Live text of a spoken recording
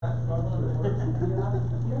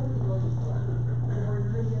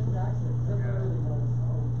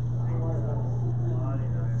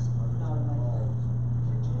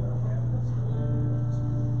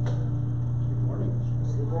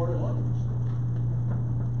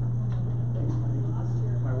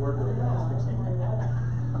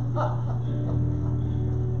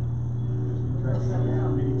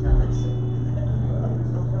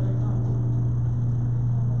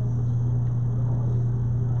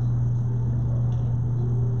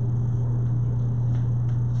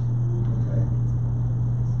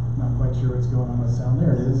going on with sound.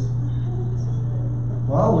 There it is.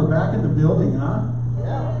 Well, we're back in the building, huh?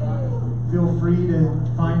 Feel free to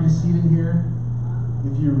find a seat in here.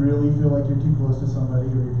 If you really feel like you're too close to somebody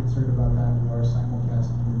or you're concerned about that, we are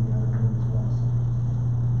simulcasting in the other room as well. So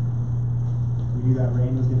we knew that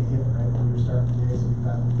rain was going to hit right when we were starting today, so we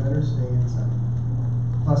thought we better stay inside.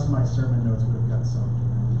 Plus, my sermon notes would have got soaked.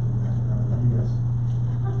 You guys,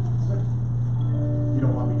 you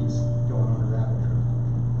don't want me just going on a rabbit trail.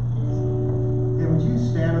 Okay, would you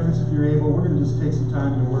stand with us if you're able? We're going to just take some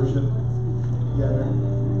time to worship together.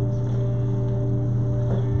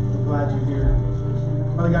 I'm glad you're here.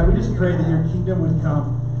 Father God, we just pray that your kingdom would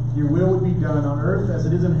come, your will would be done on earth as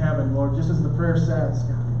it is in heaven, Lord, just as the prayer says,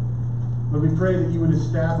 God. Lord, we pray that you would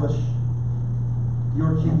establish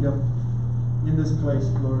your kingdom in this place,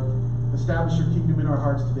 Lord. Establish your kingdom in our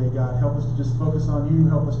hearts today, God. Help us to just focus on you.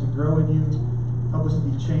 Help us to grow in you. Help us to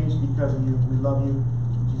be changed because of you. We love you.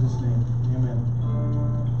 In Jesus' name, amen.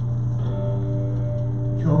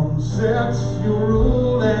 Come set your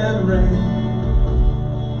rule and reign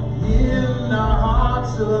in our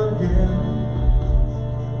hearts again.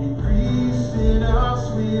 Increase in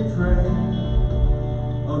us, we pray.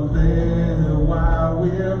 Unveil why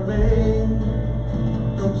we're made.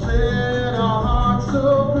 Come set our hearts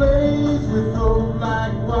ablaze with hope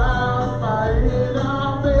like wildfire in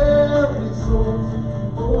our very souls.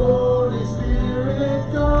 Holy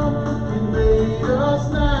Spirit, come invade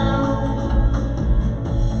us now.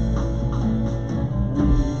 We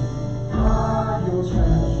are your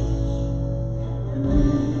treasures, and we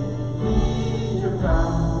need your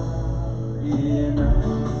power in us.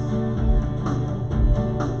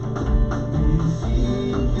 We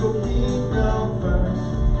seek your kingdom first.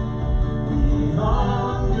 We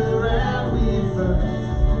hunger and we thirst.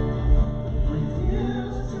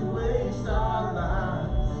 Refuse to waste our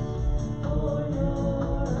lives for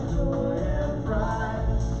your joy and pride.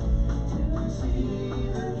 To see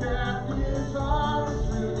the captives' hearts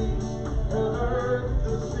released, avert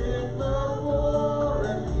the sick of war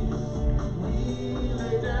and peace. We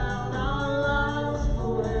lay down our lives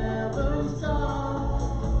for heaven's cause.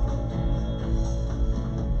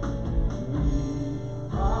 We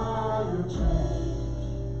are your church,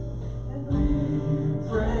 and we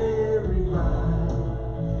pray revive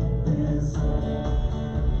this earth.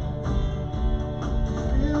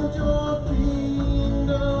 Build your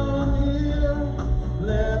kingdom here,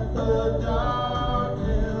 let the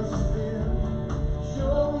darkness fear.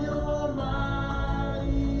 Show your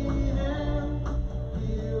mighty hand,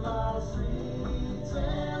 heal our streets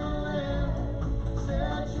and land.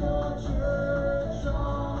 Set your church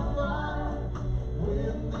on fire,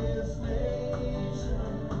 win this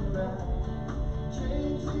nation back.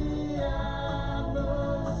 Change the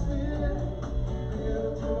atmosphere,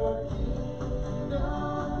 build your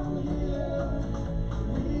kingdom here.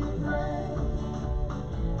 We pray.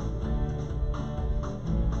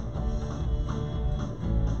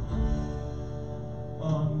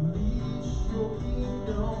 Unleash your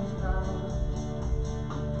kingdom's power,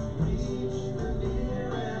 reach the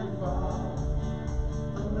near and far.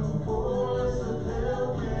 No voice of hell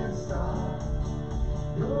can stop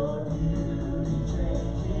your beauty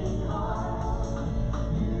changing heart.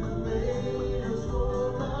 You made us for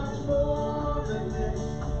much more than this.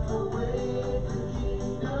 Awake the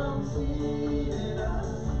kingdom seed in us.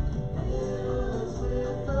 Fill us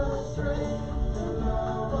with the strength, the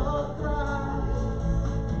love of Christ.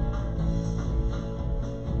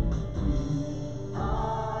 We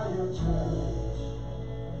are your church,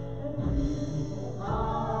 and we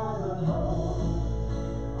are the hope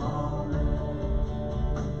on earth.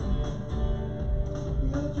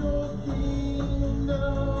 Build your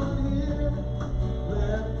kingdom here,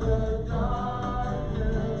 let the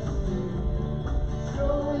darkness flee.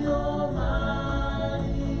 Show your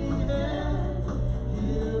mighty hand,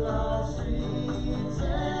 heal our streets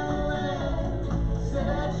and land.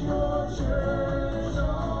 Set your church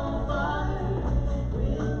on fire,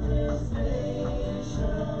 win this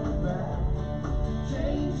nation back.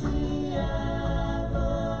 Change the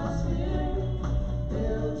atmosphere,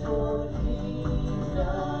 build your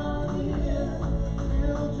kingdom here.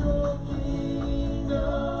 Build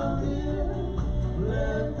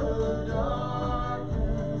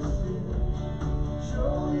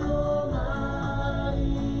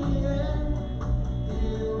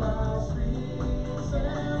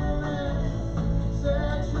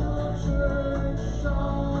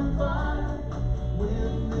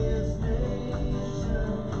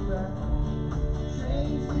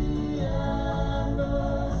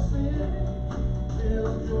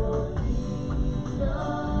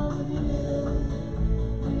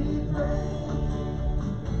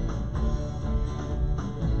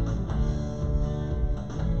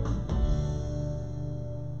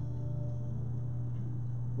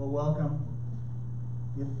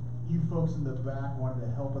if you folks in the back wanted to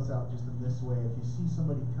help us out just in this way, if you see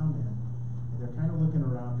somebody come in and they're kind of looking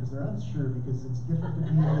around because they're unsure because it's different to be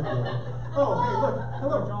in the door. Oh, hey, look,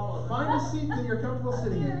 hello. Find a seat that you're comfortable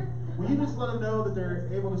sitting in. Will you just let them know that they're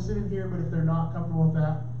able to sit in here, but if they're not comfortable with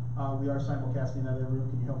that, we are simulcasting in that other room.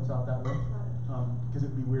 Can you help us out that way? Because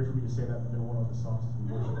it'd be weird for me to say that in the middle of one of the songs as we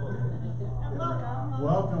worship.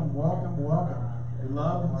 Welcome, welcome, welcome. We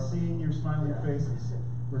love seeing your smiling faces.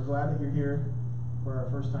 We're glad that you're here for our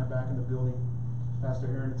first time back in the building. Pastor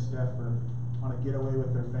Aaron and Steph are on a getaway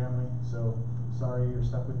with their family, so sorry you're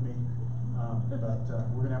stuck with me. But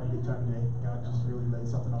we're going to have a good time today. God just really laid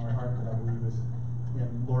something on my heart that I believe is.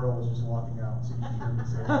 And Laura was just walking out, so you can hear me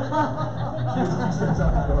say that. She steps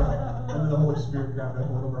out the door, and then the Holy Spirit grabbed a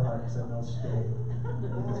hold of her heart and said, "No, stay."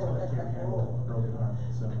 Because I can't handle a broken heart.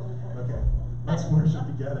 So, okay, let's worship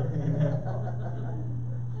together. Amen.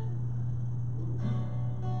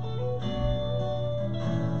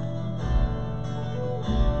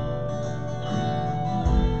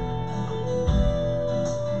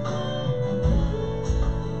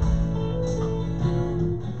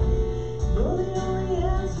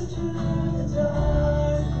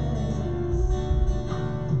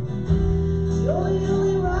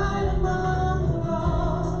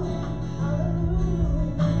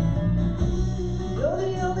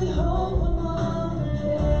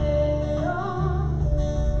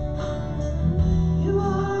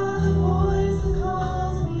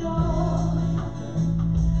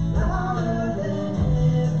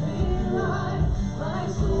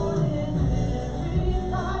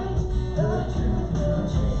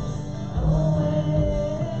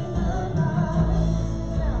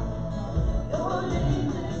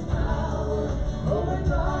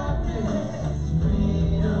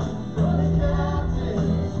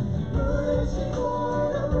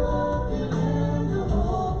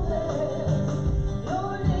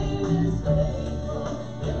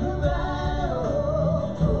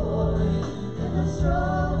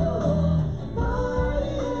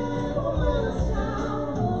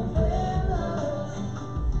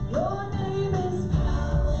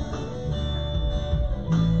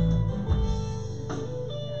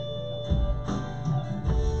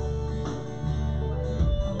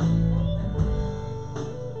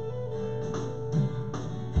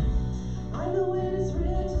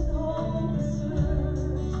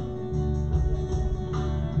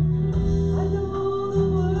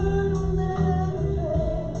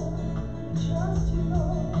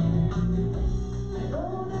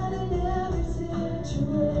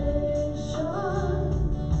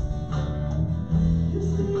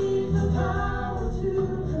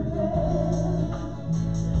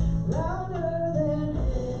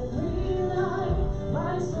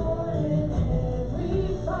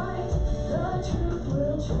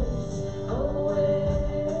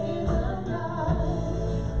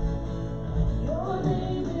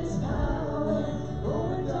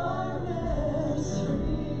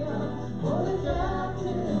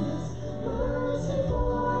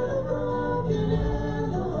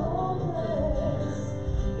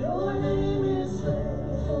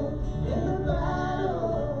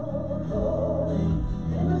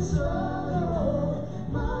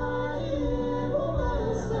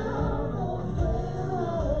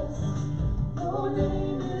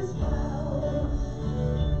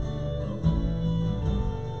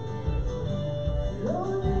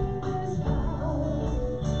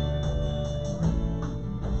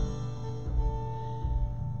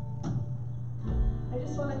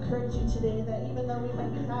 Today that even though we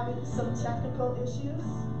might be having some technical issues,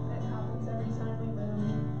 it happens every time we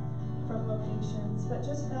move from locations, but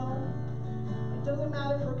just know it doesn't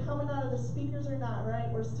matter if we're coming out of the speakers or not, right?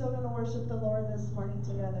 We're still going to worship the Lord this morning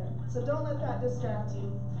together. So don't let that distract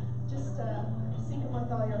you. Just seek Him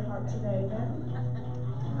with all your heart today, amen?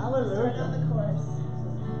 Hallelujah. Start on the chorus.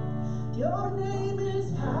 Your name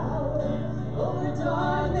is power over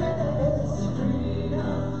darkness,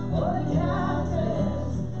 freedom for the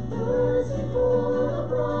captives. Mercy for the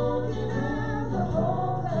broken and the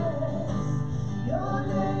hopeless. Your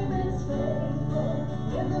name is faithful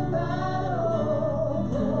in the battle,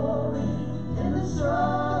 glory in the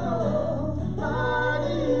struggle.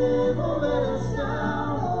 Mighty evil let us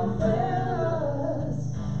down, oh fail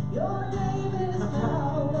us. Your name is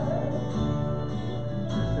power.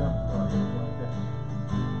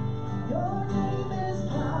 Your name is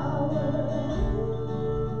power.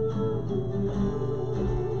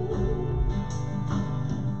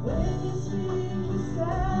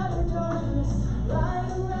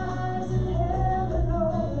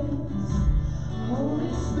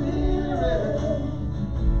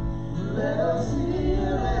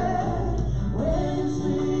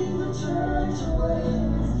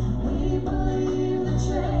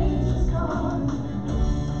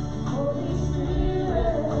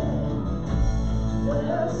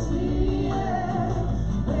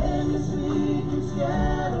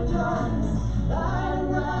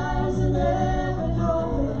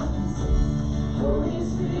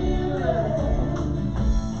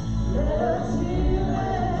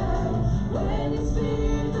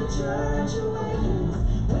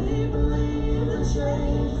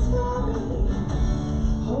 chains for me.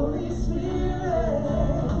 Holy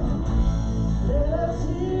Spirit, let us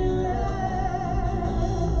hear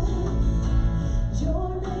it.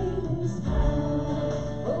 Your name is power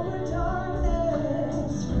over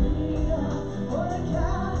darkness, freedom for the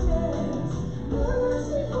captives,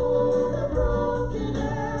 mercy for the broken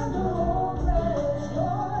and the hopeless.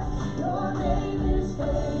 Lord, your name is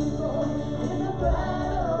faithful in the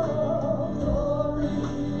battle, glory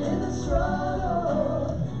in the struggle.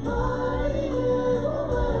 Mighty will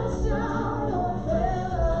let us down or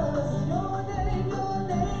fail us. Your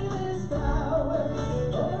name is power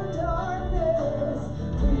over darkness,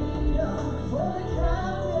 freedom for the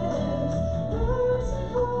captives, mercy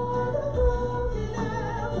for the broken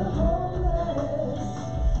and the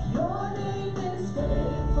hopeless. Your name is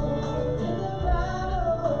faithful in the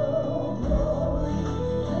battle, glory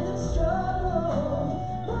in the struggle.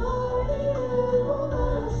 Mighty will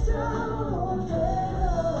let us down or fail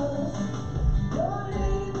us. Your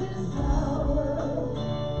name is power.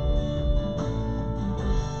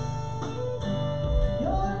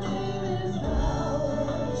 Your name is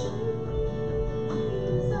power,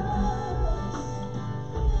 Jesus.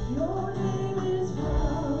 Your name is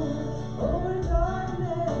power over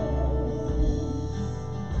darkness.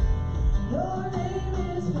 Your name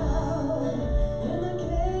is power in the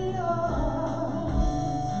chaos.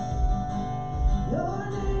 Your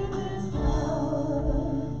name is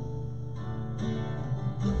power.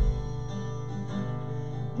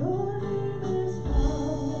 Your name is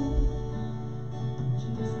power,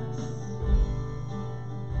 Jesus.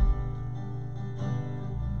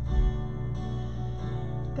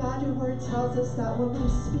 God, your word tells us that when we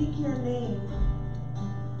speak your name,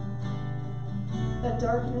 that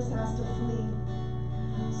darkness has to flee.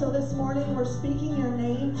 So this morning we're speaking your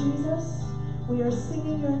name, Jesus. We are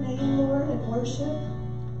singing your name, Lord, in worship,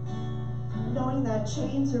 knowing that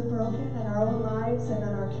chains are broken in our own lives and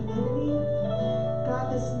in our community. God,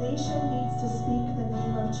 this nation needs to speak the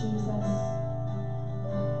name of Jesus.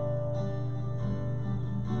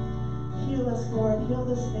 Heal us, Lord. Heal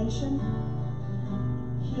this nation.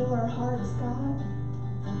 Heal our hearts, God.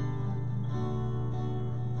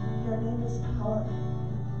 Your name is power.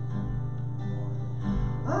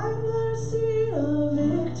 I'm gonna see a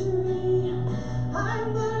victory.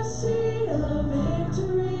 I'm gonna see a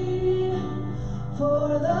victory.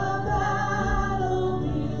 For the battle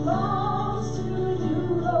belongs to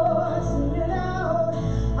you, Lord. Sing it out.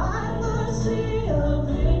 I'm gonna see a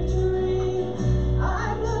victory.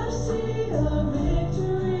 I'm gonna see a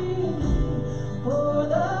victory. For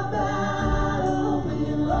the battle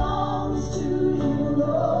belongs to you,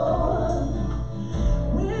 Lord.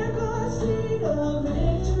 We're gonna see a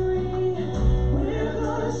victory. We're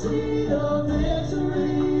gonna see a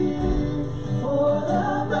victory. For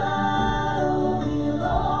the battle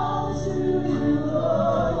belongs to you,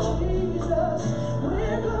 Lord Jesus.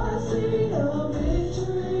 We're gonna see a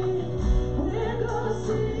victory. We're gonna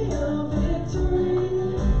see a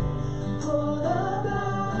victory. For the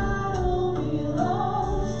battle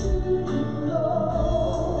belongs to you,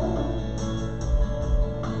 Lord.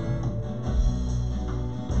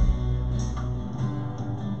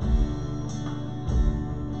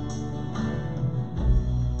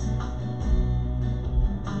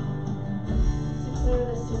 Declare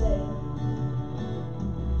this today.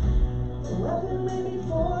 The weapon may be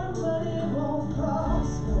formed, but it won't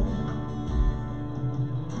prosper.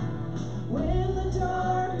 When the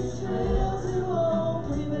darkness fails, it won't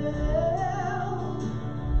prevail.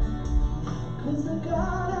 'Cause the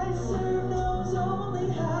God I serve knows only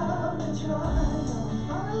how to triumph.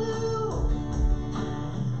 Hallelujah.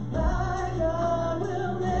 My God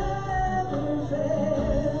will never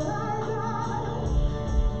fail.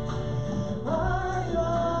 Our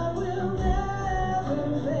God will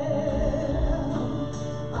never fail.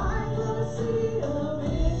 I'm gonna see a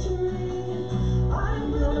victory.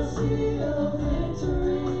 I'm gonna see a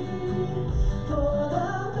victory. For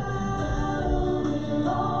the battle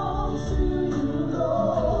belongs to you,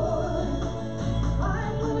 Lord.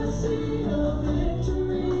 I'm gonna see a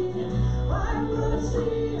victory.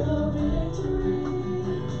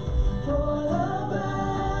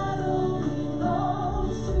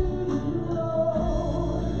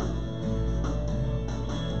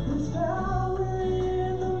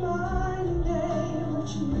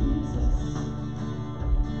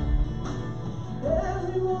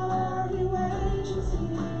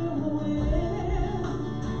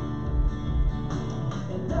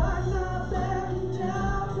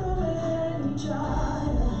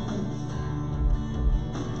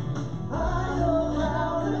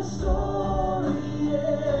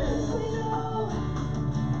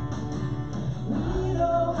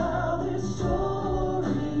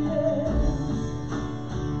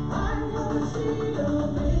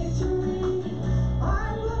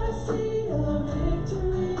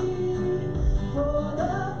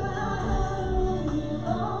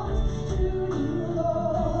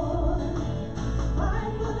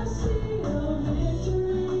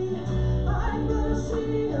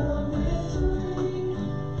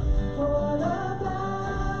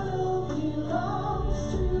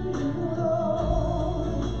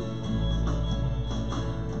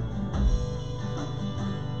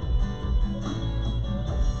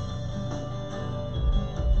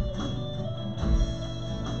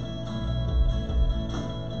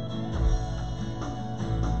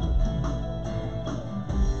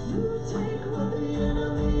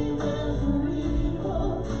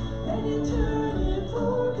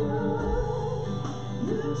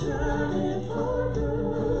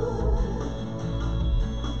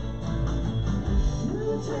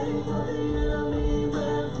 take what the enemy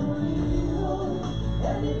meant for evil,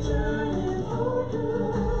 and you turn it for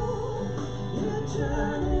good. You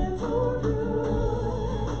turn it for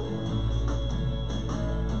good.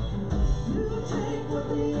 You take what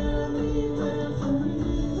the enemy meant for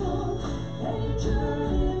evil, and you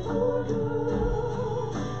turn it for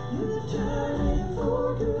good. You turn it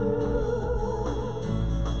for good.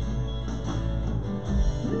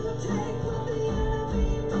 You take what the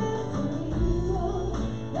enemy meant for evil,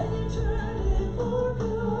 and you turn it for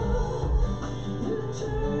good. You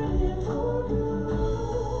turn it for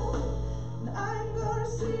good. And I'm gonna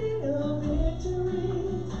see a victory.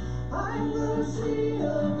 I'm gonna see a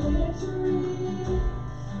victory.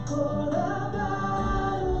 For the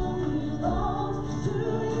battle belongs to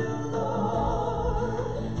you,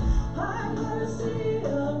 Lord. I'm gonna see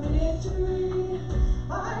a victory.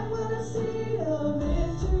 I'm gonna see a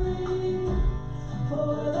victory.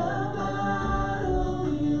 For the battle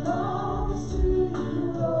belongs to you,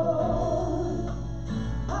 Lord.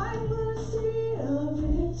 I'm gonna see a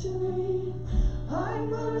victory. I'm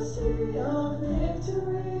gonna see a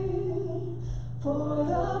victory. For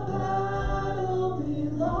the battle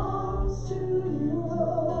belongs to you,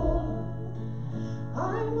 Lord.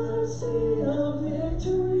 I'm gonna see a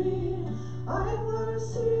victory. I'm gonna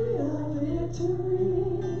see a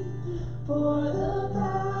victory. For the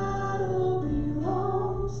battle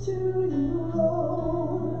belongs to you,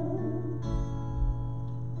 Lord.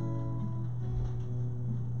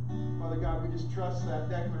 Father God, we just trust that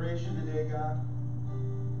declaration today, God,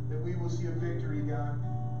 that we will see a victory, God.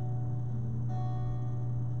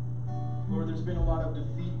 Lord, there's been a lot of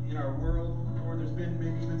defeat in our world. Lord, there's been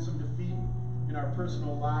maybe even some defeat in our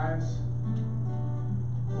personal lives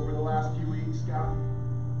over the last few weeks, God.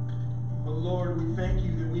 But Lord, we thank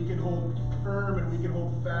you that we can hold firm and we can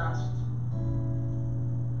hold fast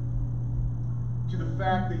to the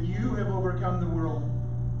fact that you have overcome the world,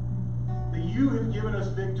 that you have given us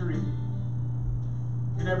victory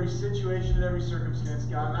in every situation, in every circumstance,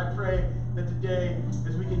 God. And I pray that today,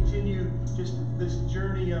 as we continue just this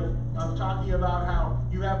journey of talking about how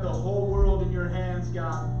you have the whole world in your hands,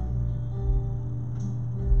 God,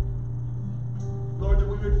 Lord, that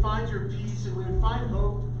we would find your peace and we would find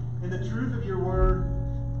hope in the truth of your word.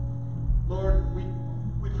 Lord, we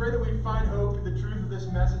pray that we'd find hope in the truth of this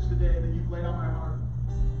message today that you've laid on my heart.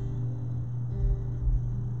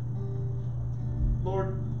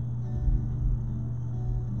 Lord,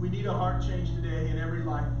 we need a heart change today in every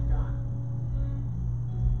life, God.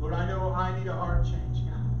 Lord, I know I need a heart change,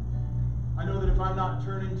 God. I know that if I'm not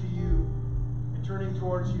turning to you and turning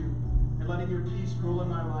towards you and letting your peace rule in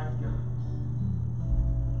my life, God,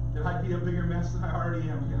 that I'd be a bigger mess than I already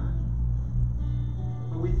am, God.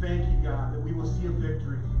 But we thank you, God, that we will see a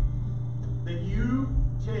victory. That you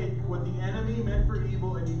take what the enemy meant for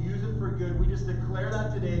evil and you use it for good. We just declare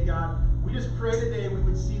that today, God. We just pray today we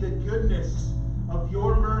would see the goodness of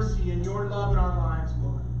your mercy and your love in our lives,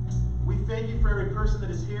 Lord. We thank you for every person that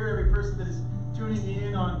is here, every person that is tuning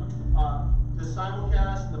in on the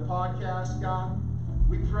simulcast and the podcast, God.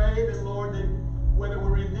 We pray that, Lord, that whether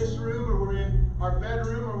we're in this room or we're in our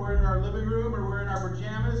bedroom or we're in our living room or we're in our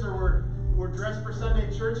pajamas or we're dressed for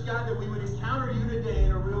Sunday church, God, that we would encounter you today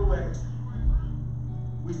in a real way.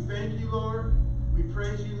 We thank you, Lord. We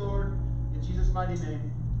praise you, Lord. In Jesus' mighty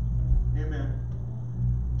name, amen.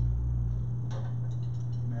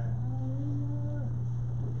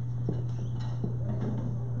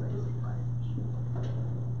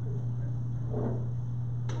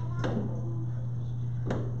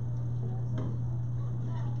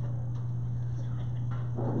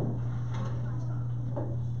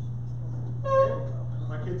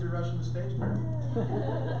 My kids are rushing the stage now.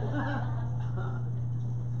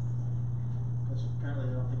 That's apparently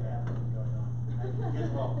they don't think I have anything going on. You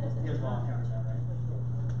guys have all encountered that, right? It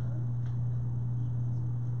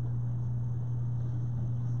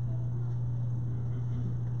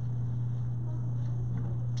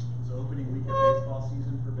was the opening week of baseball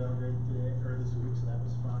season for Belgrade today, or this week, so that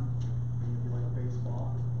was fun. If you like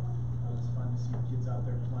baseball, it was fun to see the kids out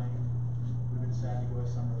there playing. We've been sad to go a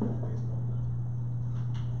summer without baseball.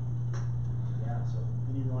 Yeah, so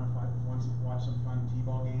if any of you want to watch some fun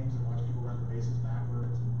t-ball games and watch people run the bases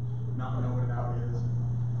backwards and not know what an out is,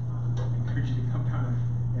 I encourage you to come down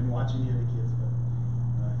and watch any of the kids. But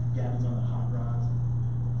Gavin's on the Hot Rods,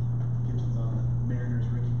 Gibson's on the Mariners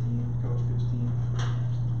rookie team, coach pitch team,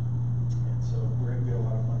 and so we're going to get a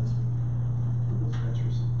lot of fun this week. Those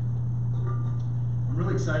adventures. I'm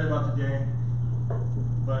really excited about today,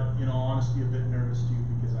 but in all honesty, a bit nervous too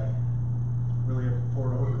because I really have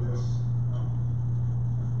poured over this.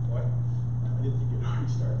 What? I didn't think it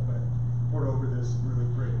already started, but poured over this really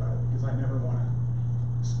great I never want to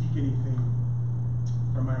speak anything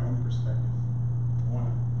from my own perspective. I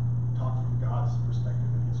want to talk from God's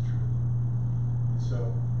perspective and His truth. And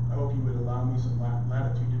so I hope you would allow me some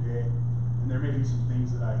latitude today. And there may be some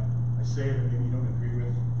things that I say that maybe you don't agree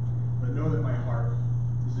with, but know that my heart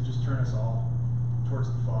is to just turn us all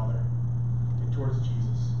towards the Father and towards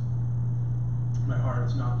Jesus. My heart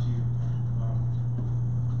is not to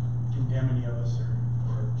condemn any of us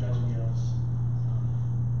or judge any of us,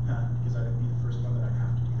 because I'd be the first one that I'd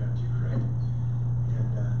have to do that to, right? And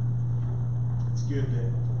it's good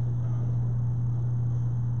that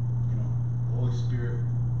the Holy Spirit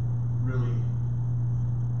really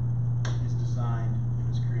is designed and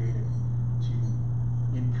was created to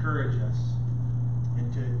encourage us, and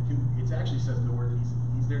it actually says in the Word that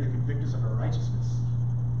He's there to convict us of our righteousness,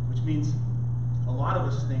 which means a lot of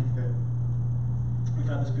us think that we've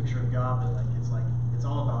had this picture of God that it's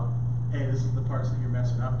all about, hey, this is the parts that you're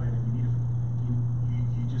messing up in, and you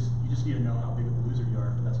just need to know how big of a loser you are.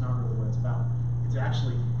 But that's not really what it's about. It's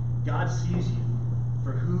actually God sees you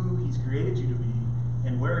for who He's created you to be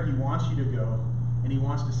and where He wants you to go, and He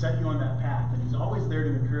wants to set you on that path. And He's always there to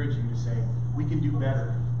encourage you to say, we can do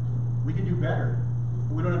better. We can do better.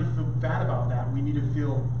 But we don't have to feel bad about that. We need to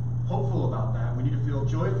feel hopeful about that. We need to feel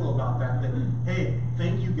joyful about that. That, hey,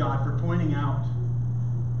 thank you, God, for pointing out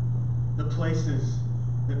the places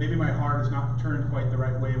that maybe my heart is not turned quite the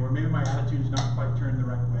right way, where maybe my attitude is not quite turned the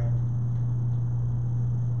right way,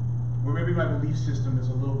 where maybe my belief system is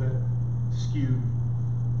a little bit skewed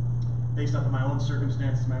based off of my own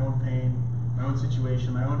circumstances, my own pain, my own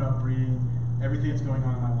situation, my own upbringing, everything that's going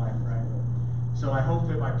on in my life, right? So I hope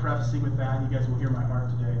that by prefacing with that, you guys will hear my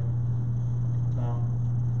heart today.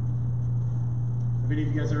 Have any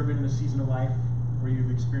of you guys ever been in a season of life where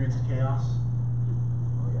you've experienced chaos?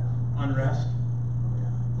 Oh yeah. Unrest? Oh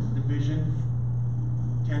yeah. Division?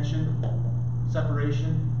 Tension?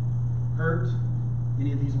 Separation? Hurt?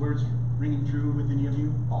 Any of these words ringing true with any of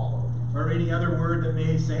you? All of them. Or any other word that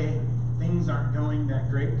may say things aren't going that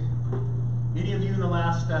great? Any of you in the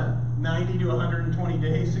last 90 to 120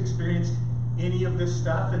 days experienced any of this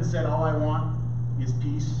stuff and said, all I want is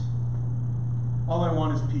peace? All I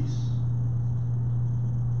want is peace.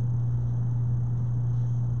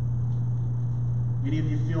 Many of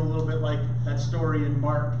you feel a little bit like that story in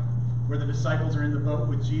Mark where the disciples are in the boat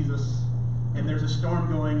with Jesus and there's a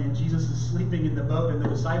storm going and Jesus is sleeping in the boat and the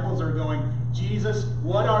disciples are going, Jesus,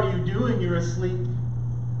 what are you doing? You're asleep.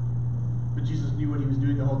 But Jesus knew what He was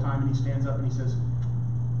doing the whole time, and He stands up and He says,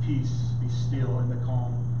 peace, be still, and the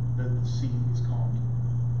sea is calmed.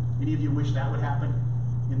 Any of you wish that would happen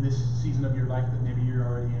in this season of your life that maybe you're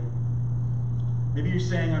already in? Maybe you're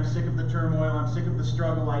saying, I'm sick of the turmoil, I'm sick of the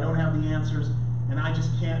struggle, I don't have the answers, and I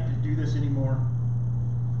just can't do this anymore.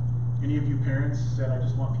 Any of you parents said, I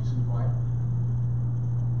just want peace and quiet?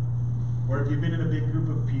 Or if you've been in a big group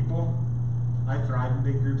of people, I thrive in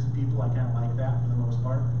big groups of people, I kind of like that for the most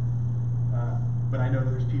part. But I know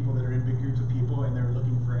that there's people that are in big groups of people and they're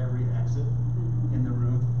looking for every exit in the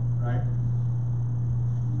room, right?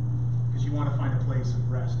 Because you want to find a place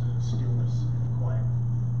of rest and stillness and quiet.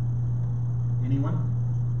 Anyone?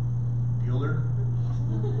 Bueller?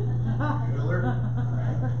 Bueller?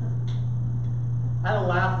 Right. I had a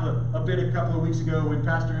laugh a bit a couple of weeks ago when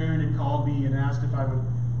Pastor Aaron had called me and asked if I would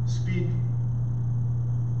speak.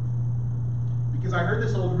 Because I heard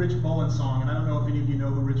this old Rich Mullins song, and I don't know if any of you know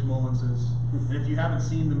who Rich Mullins is. And if you haven't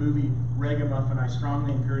seen the movie Ragamuffin, I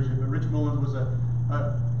strongly encourage it. But Rich Mullins was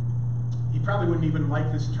he probably wouldn't even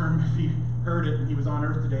like this term if he heard it and he was on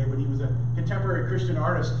earth today, but he was a contemporary Christian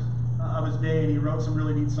artist of his day, and he wrote some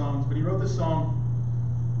really neat songs. But he wrote this song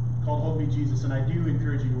called Hold Me Jesus, and I do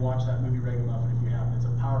encourage you to watch that movie Ragamuffin if you haven't. It's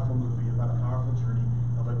a powerful movie about a powerful journey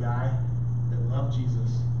of a guy that loved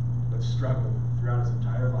Jesus but struggled throughout his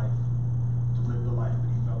entire life to live the life that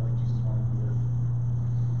he felt like Jesus wanted to live.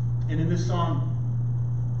 And in this song,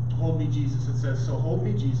 Hold Me Jesus, it says, so hold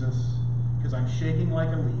me Jesus, because I'm shaking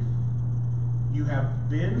like a leaf. You have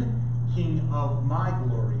been King of my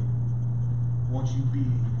glory. Won't you be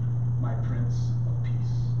my Prince of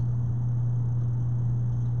Peace?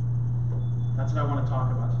 That's what I want to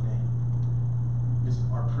talk about today, is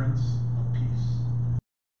our Prince of Peace.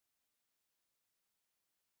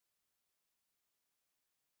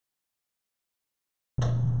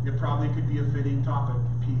 It probably could be a fitting topic,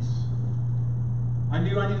 peace. I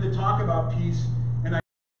knew I needed to talk about peace, and I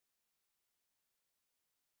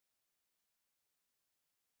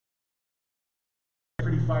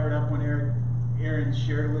pretty fired up when Aaron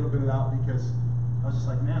shared a little bit about, because I was just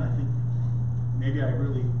like, man, I think maybe I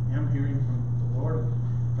really am hearing from the Lord.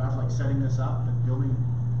 God's like setting this up and building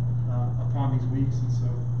upon these weeks, and so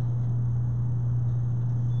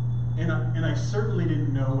And I certainly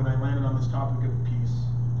didn't know when I landed on this topic of peace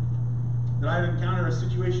that I'd encounter a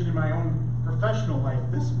situation in my own professional life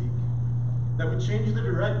this week that would change the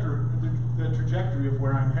trajectory of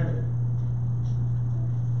where I'm headed.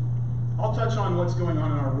 I'll touch on what's going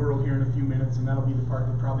on in our world here in a few minutes, and that'll be the part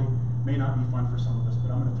that probably may not be fun for some of us,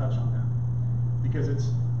 but I'm going to touch on that because it's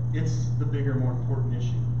the bigger, more important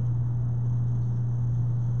issue.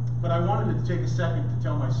 But I wanted to take a second to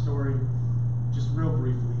tell my story just real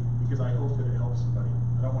briefly because I hope that it helps somebody.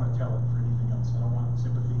 I don't want to tell it for anything else. I don't want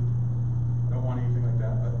sympathy. I don't want anything like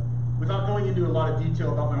that. But without going into a lot of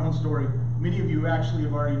detail about my own story, many of you actually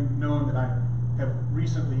have already known that I have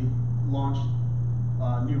recently launched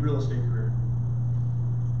a new real estate career.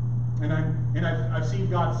 And I've seen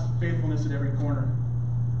God's faithfulness at every corner.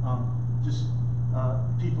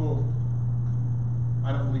 People,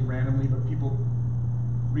 I don't believe randomly, but people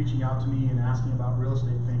reaching out to me and asking about real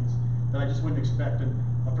estate things that I just wouldn't expect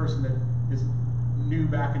a person that is new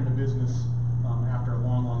back in the business after a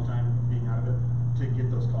long, long time of being out of it to get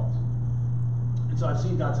those calls. And so I've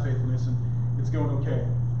seen God's faithfulness and it's going okay.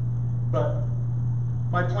 But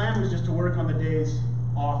my plan was just to work on the days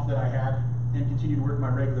off that I had and continue to work my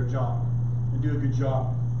regular job and do a good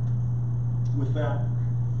job with that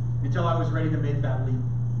until I was ready to make that leap.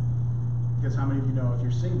 Because how many of you know if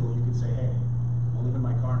you're single, you could say, hey, I'll live in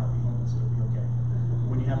my car and I'll be homeless, it'll be okay. But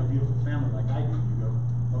when you have a beautiful family like I do, you go,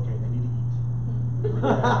 okay, they need to eat.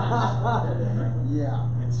 Right? Yeah.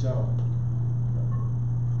 And so,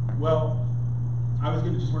 well, I was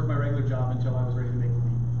going to just work my regular job until I was ready to make the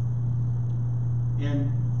leap.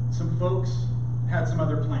 And some folks had some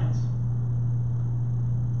other plans.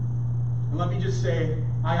 And let me just say,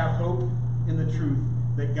 I have hope in the truth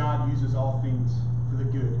that God uses all things for the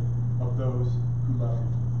good of those who love Him.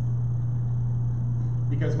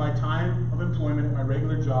 Because my time of employment at my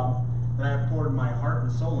regular job that I have poured my heart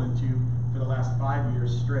and soul into for the last 5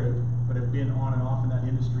 years straight, but have been on and off in that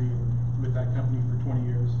industry and with that company for 20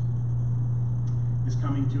 years, is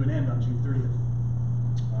coming to an end on June 30th.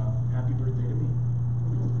 Happy birthday to me.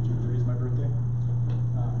 June 30th is my birthday.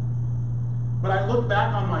 But I look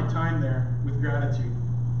back on my time there with gratitude,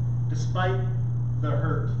 despite the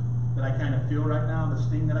hurt that I kind of feel right now, the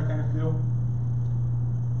sting that I kind of feel.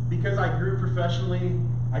 Because I grew professionally,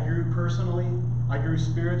 I grew personally, I grew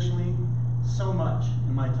spiritually so much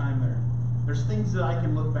in my time there. There's things that I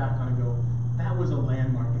can look back on and go, that was a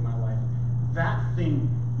landmark in my life. That thing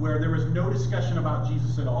where there was no discussion about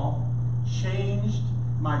Jesus at all changed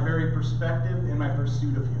my very perspective and my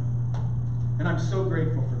pursuit of Him. And I'm so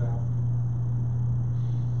grateful for that.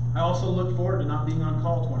 I also look forward to not being on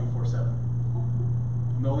call 24/7.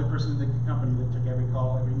 I'm the only person in the company that took every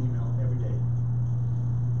call, every email, every day.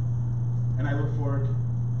 And I look forward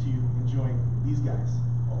to enjoying these guys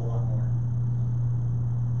a whole lot more.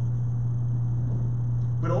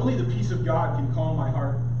 But only the peace of God can calm my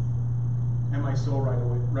heart and my soul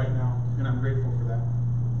right now, and I'm grateful for that.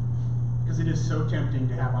 Because it is so tempting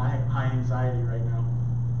to have high anxiety right now.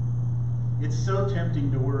 It's so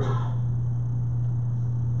tempting to worry.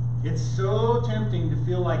 It's so tempting to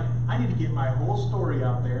feel like I need to get my whole story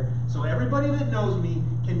out there so everybody that knows me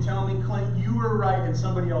can tell me, Clint, you were right and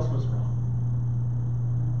somebody else was wrong.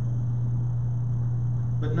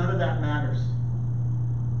 But none of that matters.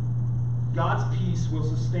 God's peace will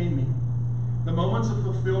sustain me. The moments of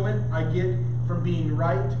fulfillment I get from being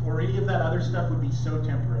right or any of that other stuff would be so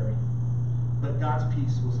temporary. But God's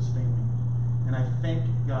peace will sustain me. And I thank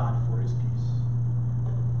God for His peace.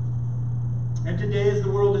 And today, as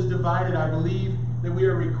the world is divided, I believe that we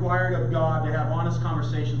are required of God to have honest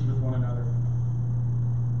conversations with one another.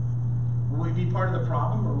 Will we be part of the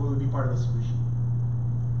problem or will we be part of the solution?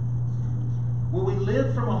 Will we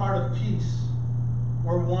live from a heart of peace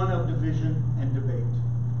or one of division and debate?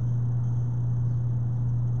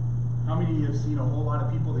 How many of you have seen a whole lot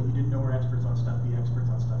of people that you didn't know were experts on stuff be experts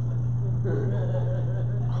on stuff lately?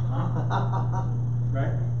 Huh?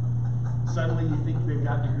 Right? Suddenly you think they've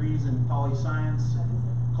got degrees in poli-science,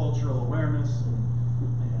 cultural awareness, and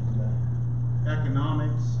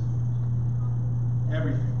economics,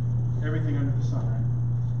 everything under the sun, right?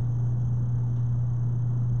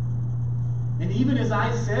 And even as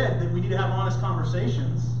I said that we need to have honest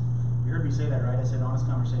conversations, you heard me say that, right? I said honest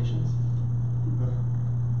conversations. Does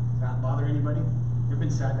that bother anybody? You ever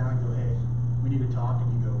been sat down and go, hey, we need to talk,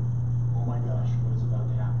 and you go, oh my gosh, what is about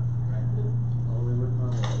to happen, right? Only with my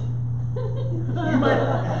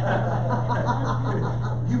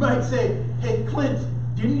You might say, hey, Clint,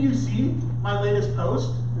 didn't you see my latest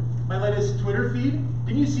post? My latest Twitter feed?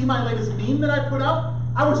 Didn't you see my latest meme that I put out?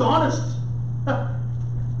 I was honest.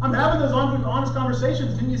 I'm having those honest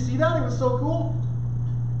conversations. Didn't you see that? It was so cool.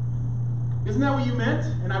 Isn't that what you meant?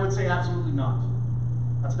 And I would say, absolutely not.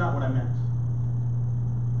 That's not what I meant.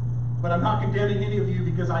 But I'm not condemning any of you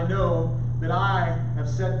because I know that I have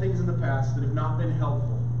said things in the past that have not been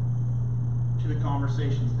helpful to the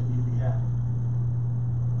conversations that need to be had.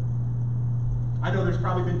 I know there's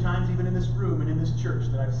probably been times even in this room and in this church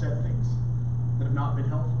that I've said things that have not been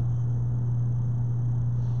helpful.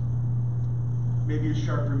 Maybe a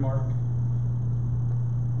sharp remark.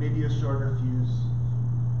 Maybe a shorter fuse.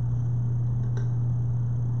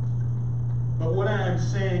 But what I am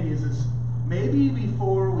saying is maybe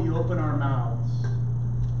before we open our mouths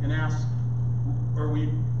and ask, or we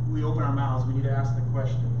open our mouths, we need to ask the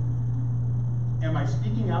question, am I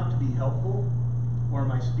speaking out to be helpful, or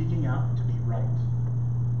am I speaking out to be right?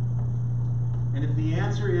 And if the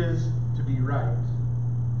answer is to be right,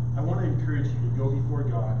 I want to encourage you to go before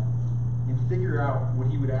God and figure out what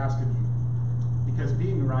He would ask of you. Because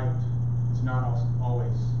being right is not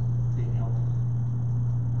always being helpful.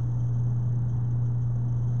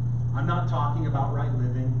 I'm not talking about right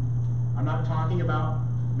living. I'm not talking about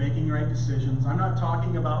making right decisions. I'm not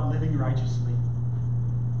talking about living righteously.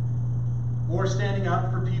 Or standing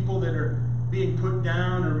up for people that are being put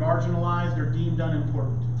down or marginalized or deemed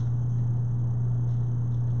unimportant.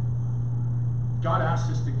 God asks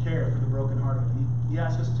us to care for the brokenhearted. He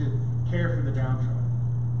asks us to care for the downtrodden.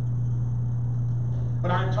 But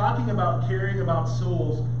I'm talking about caring about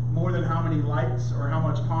souls more than how many likes or how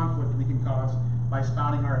much conflict we can cause by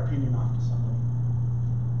spouting our opinion off to somebody.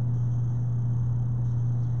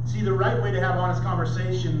 See, the right way to have honest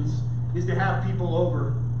conversations is to have people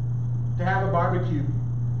over, to have a barbecue,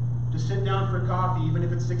 to sit down for coffee, even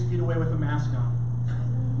if it's 6 feet away with a mask on.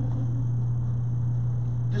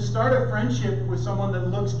 To start a friendship with someone that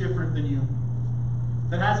looks different than you,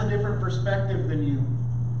 that has a different perspective than you,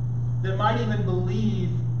 that might even believe,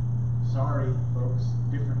 sorry folks,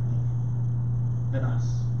 differently than us.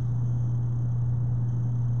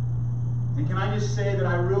 And can I just say that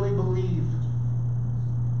I really believe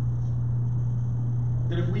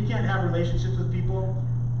that if we can't have relationships with people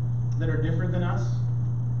that are different than us,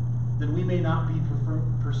 then we may not be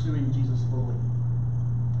pursuing Jesus fully.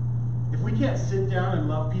 If we can't sit down and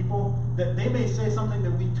love people, that they may say something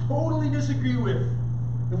that we totally disagree with,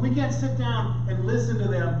 if we can't sit down and listen to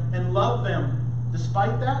them and love them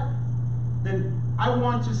despite that, then I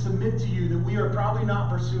want to submit to you that we are probably not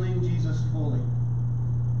pursuing Jesus fully.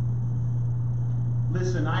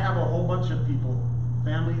 Listen, I have a whole bunch of people,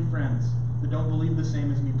 family and friends, that don't believe the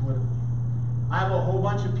same as me politically. I have a whole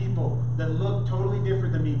bunch of people that look totally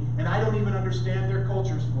different than me, and I don't even understand their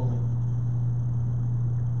cultures fully.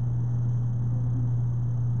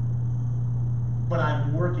 But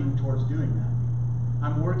I'm working towards doing that.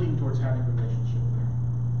 I'm working towards having a relationship there.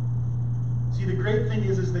 See, the great thing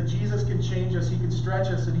is that Jesus can change us, He can stretch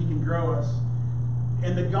us, and He can grow us.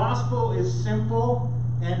 And the gospel is simple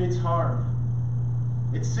and it's hard.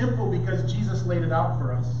 It's simple because Jesus laid it out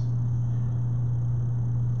for us.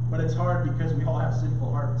 But it's hard because we all have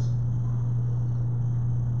sinful hearts.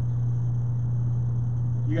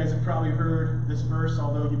 You guys have probably heard this verse,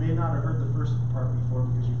 although you may not have heard the first part before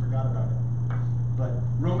because you forgot about it. But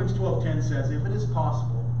Romans 12:10 says, if it is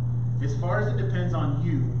possible, as far as it depends on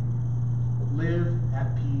you, live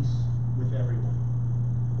at peace with everyone.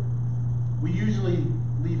 We usually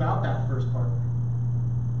leave out that first part.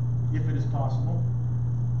 If it is possible.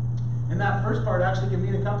 And that first part actually can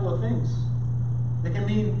mean a couple of things. It can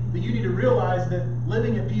mean that you need to realize that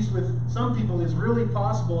living at peace with some people is really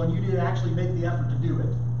possible and you need to actually make the effort to do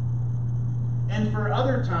it. And for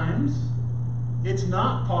other times, it's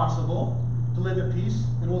not possible to live at peace,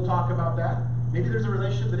 and we'll talk about that. Maybe there's a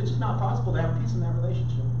relationship that it's just not possible to have peace in that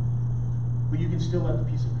relationship. But you can still let the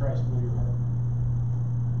peace of Christ rule your heart.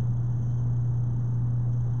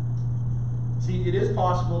 See, it is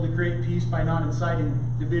possible to create peace by not inciting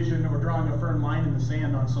division or drawing a firm line in the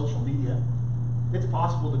sand on social media. It's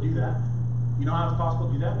possible to do that. You know how it's possible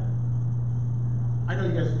to do that? I know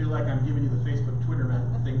you guys feel like I'm giving you the Facebook, Twitter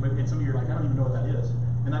thing, but some of you are like, I don't even know what that is.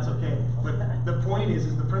 And that's okay. But the point is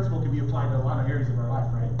the principle can be applied to a lot of areas of our life,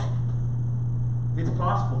 right? It's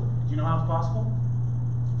possible. Do you know how it's possible?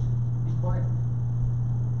 Be quiet.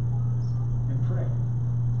 And pray.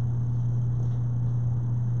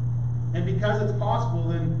 And because it's possible,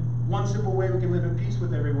 then one simple way we can live in peace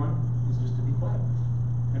with everyone is just to be quiet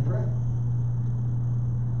and pray.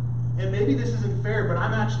 And maybe this isn't fair, but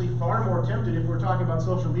I'm actually far more tempted, if we're talking about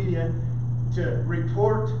social media, to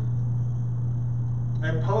report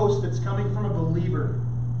a post that's coming from a believer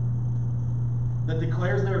that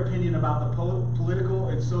declares their opinion about the political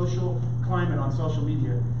and social climate on social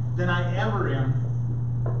media than I ever am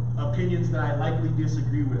opinions that I likely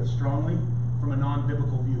disagree with strongly from a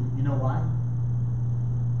non-biblical view. You know why?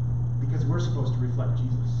 Because we're supposed to reflect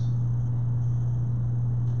Jesus.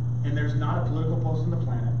 And there's not a political post on the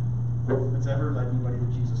planet that's ever led anybody to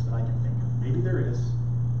Jesus that I can think of. Maybe there is,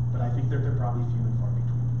 but I think that they're probably few and far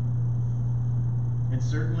between. And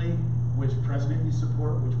certainly, which president you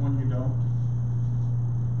support, which one you don't,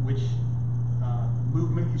 which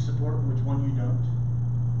movement you support, and which one you don't,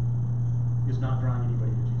 is not drawing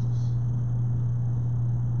anybody to Jesus.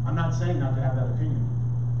 I'm not saying not to have that opinion,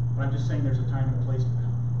 but I'm just saying there's a time and a place for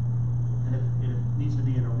that. And it needs to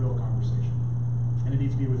be in a real conversation. And it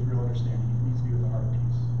needs to be with real understanding. It needs to be with a heart of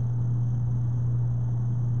peace.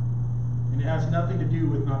 And it has nothing to do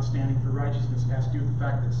with not standing for righteousness. It has to do with the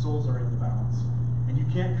fact that souls are in the balance. And you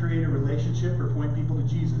can't create a relationship or point people to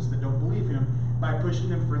Jesus that don't believe him by pushing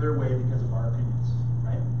them further away because of our opinions,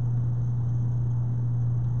 right?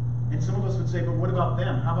 And some of us would say, but what about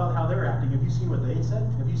them? How about how they're acting? Have you seen what they said?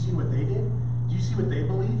 Have you seen what they did? Do you see what they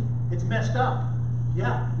believe? It's messed up.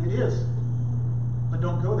 Yeah, it is. But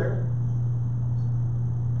don't go there.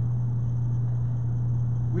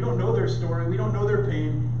 We don't know their story. We don't know their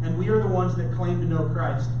pain. And we are the ones that claim to know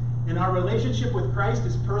Christ. And our relationship with Christ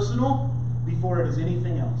is personal before it is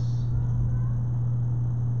anything else.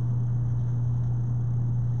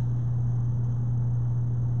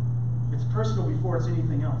 It's personal before it's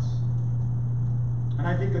anything else. And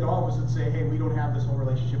I think that all of us would say, hey, we don't have this whole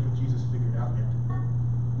relationship with Jesus figured out yet.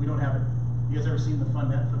 We don't have it. You guys ever seen the fun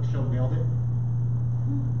Netflix show Nailed It?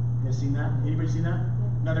 You guys seen that? Anybody seen that?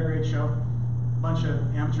 Another great show. Bunch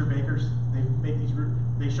of amateur bakers. They make these.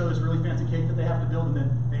 They show this really fancy cake that they have to build, and then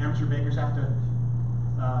the amateur bakers have to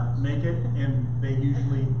make it, and they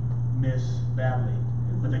usually miss badly.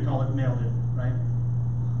 But they call it Nailed It, right?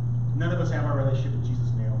 None of us have our relationship with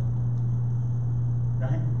Jesus nailed,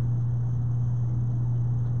 right?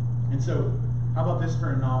 And so, how about this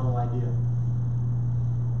for a novel idea?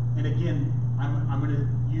 And again, I'm going to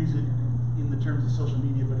use it in the terms of social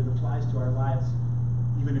media, but it applies to our lives,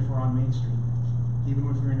 even if we're on Main Street, even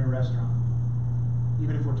if we're in a restaurant,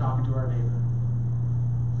 even if we're talking to our neighbor.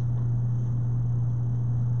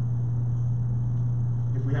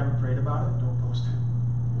 If we haven't prayed about it, don't post it.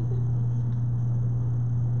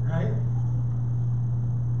 Right?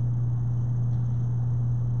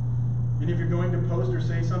 And if you're going to post or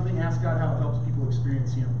say something, ask God how it helps people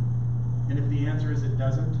experience Him. And if the answer is it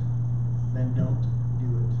doesn't, then don't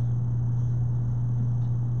do it.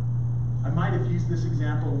 I might have used this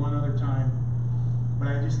example one other time, but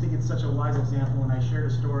I just think it's such a wise example. And I shared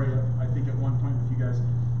a story, I think at one point with you guys,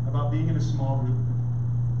 about being in a small group,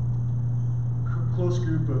 close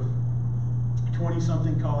group of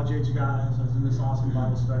 20-something college-age guys. I was in this awesome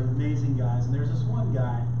Bible study, amazing guys. And there's this one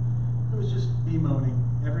guy who was just bemoaning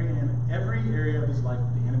every area of his life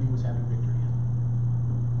that the enemy was having victory in.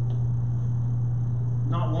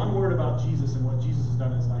 Not one word about Jesus and what Jesus has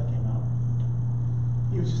done in his life came out.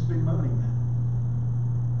 He was just bemoaning that.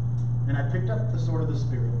 And I picked up the sword of the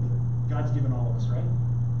Spirit that God's given all of us, right?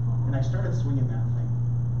 And I started swinging that thing.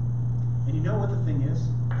 And you know what the thing is?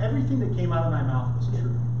 Everything that came out of my mouth was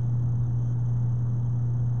true.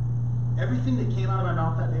 Everything that came out of my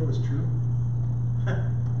mouth that day was true.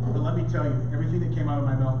 But let me tell you, everything that came out of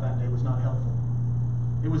my mouth that day was not helpful.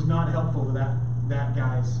 It was not helpful to that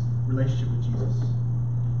guy's relationship with Jesus.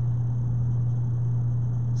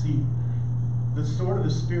 See, the sword of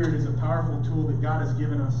the Spirit is a powerful tool that God has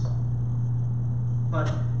given us.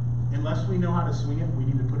 But unless we know how to swing it, we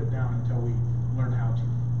need to put it down until we learn how to.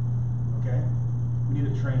 Okay? We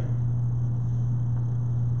need to train.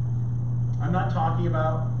 I'm not talking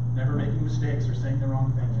about never making mistakes or saying the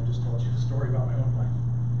wrong thing. I just told you a story about my own life.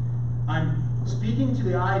 I'm speaking to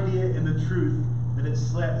the idea and the truth that it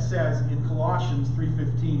says in Colossians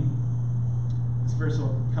 3:15. This verse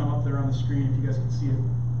will come up there on the screen if you guys can see it.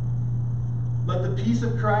 Let the peace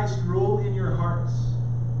of Christ rule in your hearts.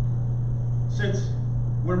 Since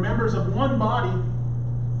we're members of one body,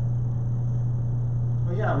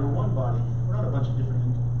 well, yeah, we're one body. We're not a bunch of different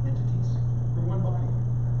entities. We're one body.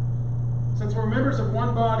 Since we're members of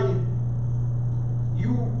one body,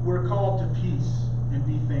 you were called to peace and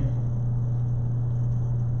be thankful.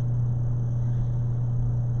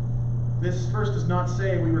 This verse does not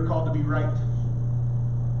say we were called to be right.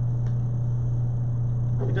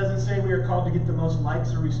 It doesn't say we are called to get the most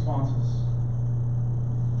likes or responses.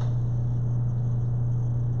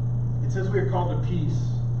 It says we are called to peace,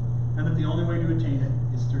 and that the only way to attain it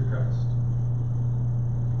is through Christ.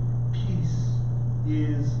 Peace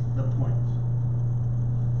is the point.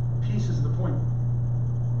 Peace is the point.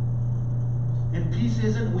 And peace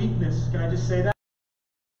isn't weakness. Can I just say that?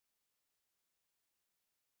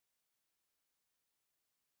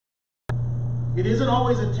 It isn't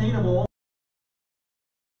always attainable.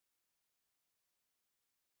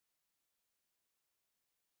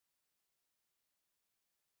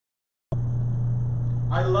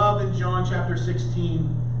 I love in John chapter 16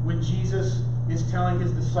 when Jesus is telling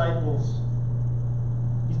his disciples,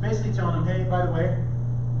 he's basically telling them, hey, by the way,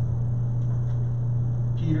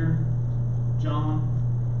 Peter, John,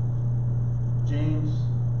 James,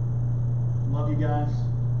 love you guys.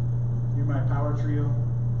 You're my power trio,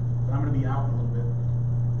 but I'm going to be out in a little bit.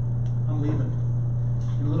 I'm leaving.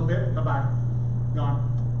 In a little bit, bye-bye. Gone.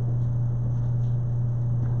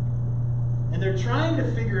 And they're trying to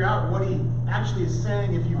figure out what he actually is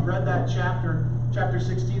saying. If you've read that chapter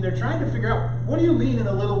 16, they're trying to figure out, what do you mean in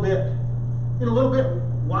a little bit? In a little bit,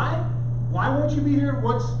 why? Why won't you be here?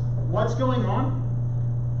 What's going on?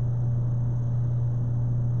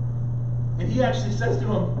 And he actually says to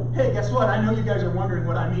them, hey, guess what? I know you guys are wondering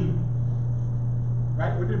what I mean.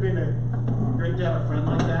 Right? Wouldn't it have been great to have a friend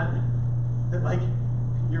like that? That like,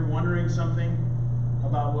 you're wondering something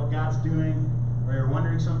about what God's doing, or you're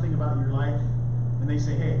wondering something about your life, and they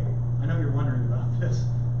say, hey, I know you're wondering about this.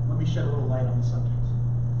 Let me shed a little light on the subject.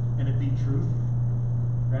 And it be truth.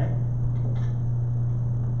 Right?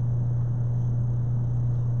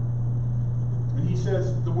 And he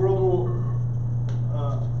says the world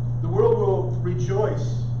will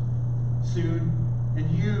rejoice soon, and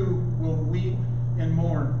you will weep and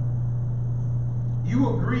mourn. You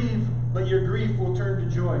will grieve, but your grief will turn to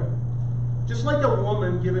joy. Just like a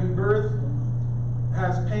woman given birth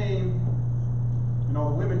has pain, and all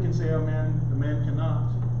the women can say, oh man, the man cannot.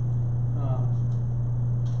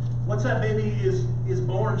 Once that baby is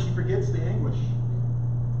born, she forgets the anguish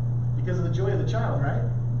because of the joy of the child, right?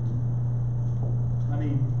 I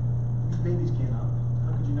mean, these babies cannot.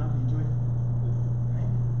 How could you not be joyful?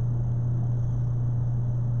 Right?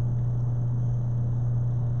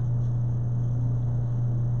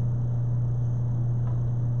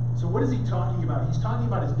 So what is he talking about? He's talking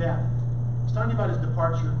about his death. He's talking about his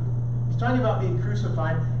departure. He's talking about being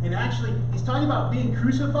crucified. And actually, he's talking about being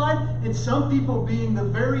crucified and some people being the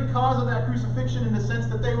very cause of that crucifixion in the sense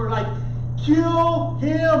that they were like, kill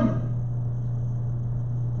him!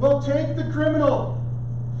 We'll take the criminal.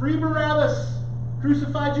 Free Barabbas.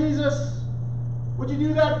 Crucify Jesus. Would you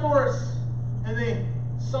do that for us? And they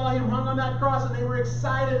saw him hung on that cross and they were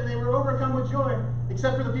excited and they were overcome with joy,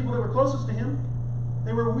 except for the people that were closest to him.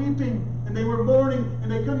 They were weeping and they were mourning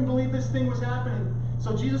and they couldn't believe this thing was happening.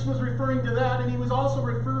 So Jesus was referring to that, and he was also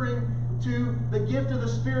referring to the gift of the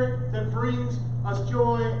Spirit that brings us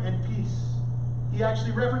joy and peace. He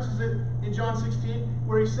actually references it in John 16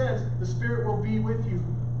 where he says, the Spirit will be with you.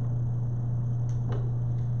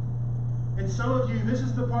 And some of you, this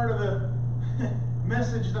is the part of the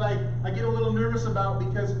message that I get a little nervous about,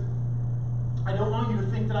 because I don't want you to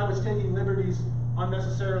think that I was taking liberties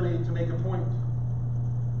unnecessarily to make a point.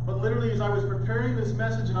 But literally, as I was preparing this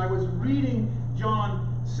message and I was reading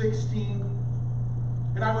John 16,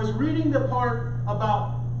 and I was reading the part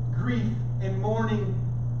about grief and mourning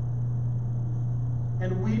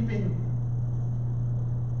and weeping,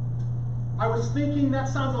 I was thinking that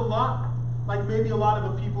sounds a lot like maybe a lot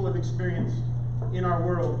of the people have experienced in our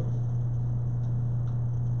world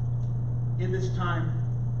in this time.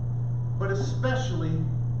 But especially,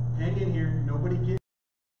 hang in here, nobody get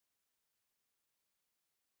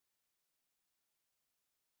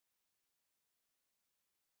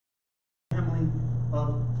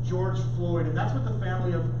of George Floyd, and that's what the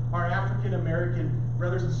family of our African American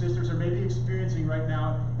brothers and sisters are maybe experiencing right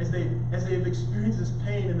now as they've experienced this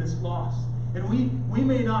pain and this loss. And we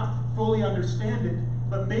may not fully understand it,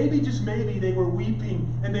 but maybe, just maybe, they were weeping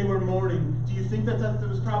and they were mourning. Do you think that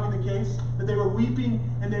was probably the case? That they were weeping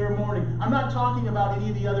and they were mourning? I'm not talking about any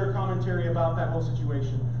of the other commentary about that whole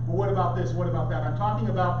situation. Well, what about this? What about that? I'm talking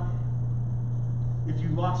about, if you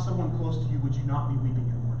lost someone close to you, would you not be weeping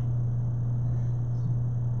and mourning?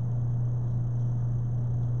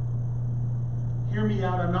 Hear me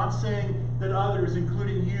out. I'm not saying that others,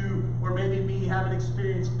 including you or maybe me, haven't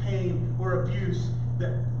experienced pain or abuse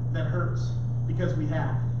that hurts, because we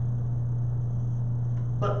have.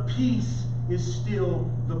 But peace is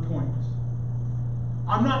still the point.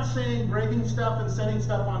 I'm not saying breaking stuff and setting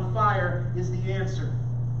stuff on fire is the answer.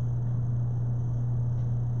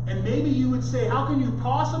 And maybe you would say, how can you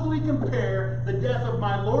possibly compare the death of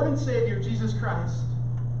my Lord and Savior, Jesus Christ,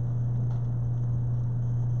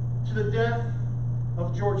 to the death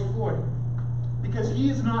of George Floyd? Because he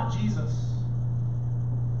is not Jesus.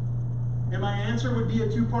 And my answer would be a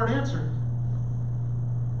two-part answer.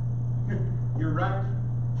 You're right.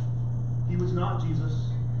 He was not Jesus,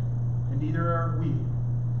 and neither are we.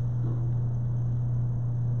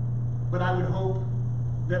 But I would hope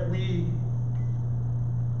that we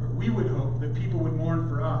would hope that people would mourn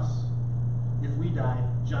for us if we died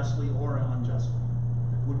justly or unjustly.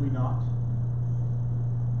 Would we not?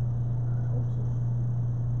 I hope so.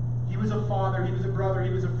 He was a father, he was a brother,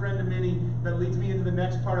 he was a friend to many. That leads me into the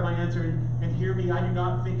next part of my answer. And hear me, I do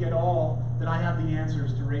not think at all that I have the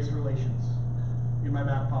answers to race relations in my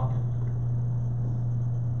back pocket.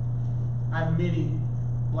 I have many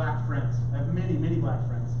black friends. I have many, many black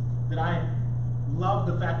friends that I love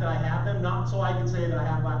the fact that I have them, not so I can say that I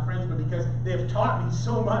have black friends, but because they have taught me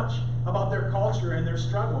so much about their culture and their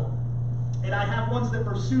struggle. And I have ones that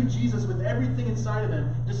pursue Jesus with everything inside of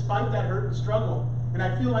them, despite that hurt and struggle. And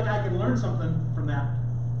I feel like I can learn something from that.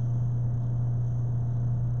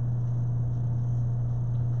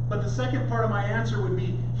 But the second part of my answer would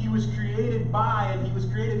be, he was created by and he was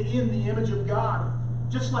created in the image of God,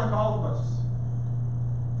 just like all of us.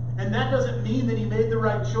 And that doesn't mean that he made the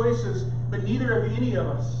right choices, but neither have any of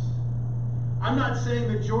us. I'm not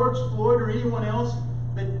saying that George Floyd or anyone else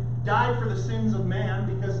that died for the sins of man,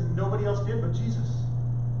 because nobody else did but Jesus.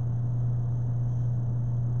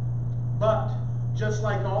 But, just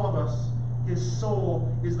like all of us, his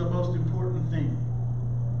soul is the most important thing.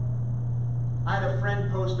 I had a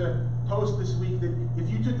friend post a post this week that if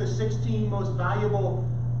you took the 16 most valuable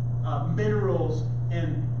minerals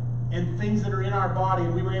and things that are in our body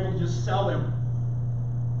and we were able to just sell them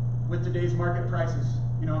with today's market prices,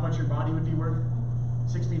 you know how much your body would be worth?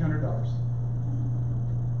 $1,600.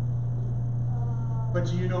 But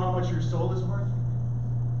do you know how much your soul is worth?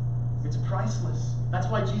 It's priceless. That's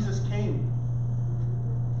why Jesus came.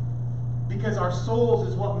 Because our souls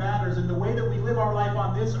is what matters, and the way that we live our life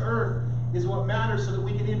on this earth is what matters, so that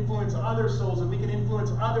we can influence other souls and we can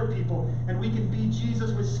influence other people and we can be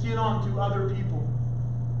Jesus with skin on to other people.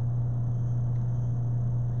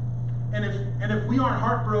 And if we aren't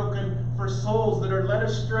heartbroken for souls that are led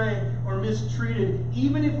astray or mistreated,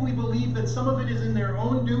 even if we believe that some of it is in their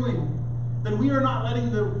own doing, then we are not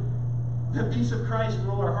letting the peace of Christ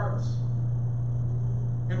rule our hearts.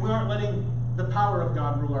 And we aren't letting the power of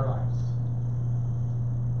God rule our lives.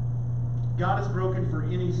 God is broken for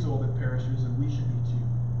any soul that perishes, and we should be too.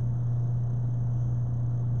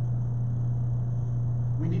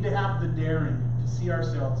 We need to have the daring to see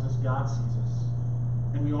ourselves as God sees us.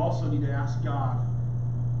 And we also need to ask God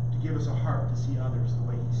to give us a heart to see others the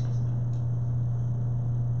way he sees them.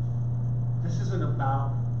 This isn't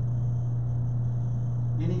about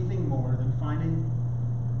anything more than finding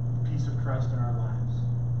the peace of Christ in our lives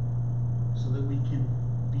so that we can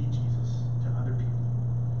be Jesus to other people.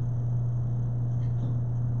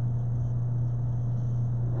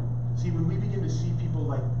 See, when we begin to see people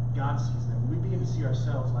like God sees them, when we begin to see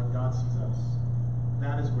ourselves like God sees us,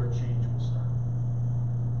 that is where change will start.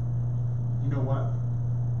 You know what?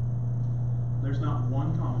 There's not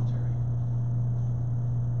one commentary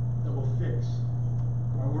that will fix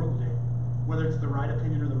our world today, whether it's the right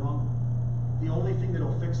opinion or the wrong one. The only thing that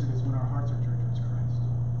will fix it is when our hearts are turned towards Christ.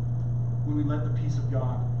 When we let the peace of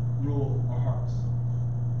God rule our hearts.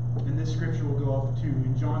 And this scripture will go up too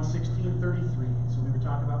in John 16:33. So we were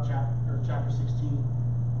talking about chapter 16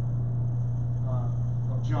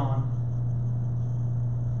 of John.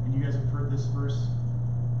 And you guys have heard this verse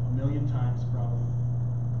a million times probably.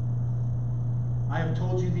 I have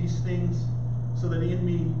told you these things so that in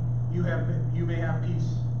me you may have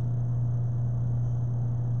peace.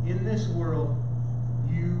 In this world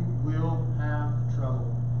you will have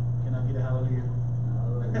trouble. Can I get a hallelujah?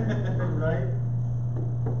 Right?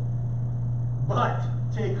 But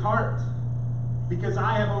take heart, because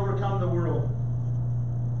I have overcome the world.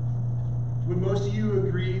 Would most of you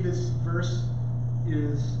agree this verse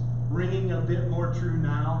is ringing a bit more true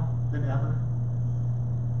now than ever?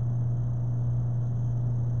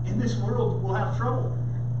 In this world, we'll have trouble.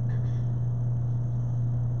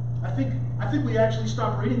 I think we actually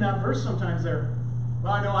stop reading that verse sometimes there.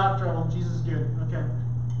 Well, I know I have trouble. Jesus is good. Okay.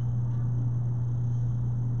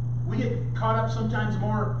 We get caught up sometimes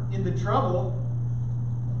more in the trouble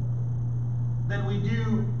than we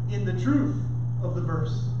do in the truth of the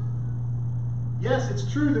verse. Yes, it's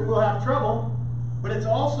true that we'll have trouble, but it's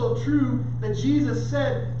also true that Jesus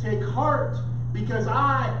said, take heart, because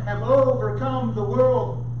I have overcome the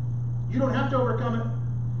world. You don't have to overcome it.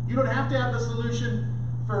 You don't have to have the solution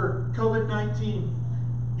for COVID-19.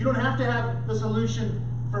 You don't have to have the solution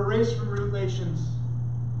for race relations.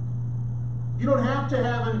 You don't have to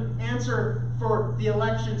have an answer for the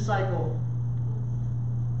election cycle.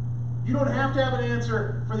 You don't have to have an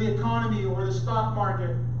answer for the economy or the stock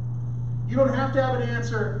market. You don't have to have an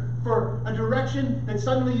answer for a direction that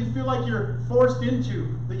suddenly you feel like you're forced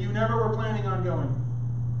into that you never were planning on going.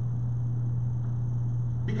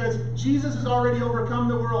 Because Jesus has already overcome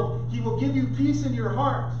the world. He will give you peace in your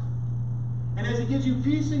heart. And as He gives you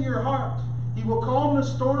peace in your heart, He will calm the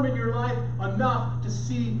storm in your life enough to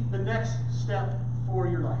see the next step for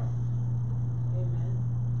your life.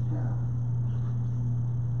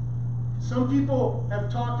 Some people have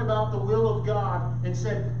talked about the will of God and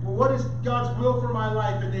said, well, what is God's will for my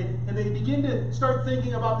life? And they begin to start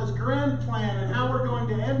thinking about this grand plan and how we're going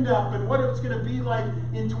to end up and what it's going to be like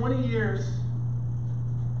in 20 years.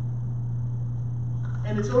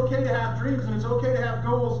 And it's okay to have dreams and it's okay to have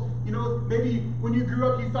goals. You know, maybe when you grew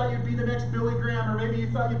up you thought you'd be the next Billy Graham, or maybe you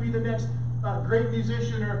thought you'd be the next great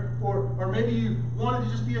musician, or maybe you wanted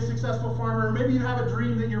to just be a successful farmer, or maybe you have a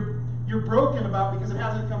dream that you're broken about because it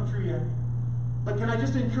hasn't come true yet. But can I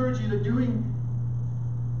just encourage you that doing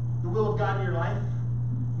the will of God in your life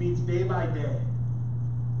means day by day.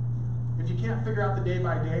 If you can't figure out the day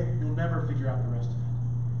by day, you'll never figure out the rest of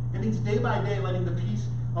it. It means day by day letting the peace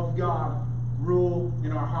of God rule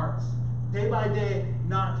in our hearts. Day by day,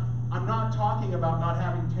 I'm not talking about not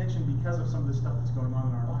having tension because of some of the stuff that's going on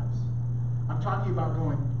in our lives. I'm talking about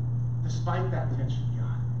going, despite that tension,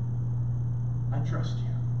 God, I trust you.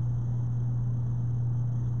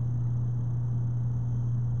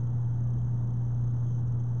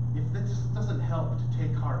 If this doesn't help to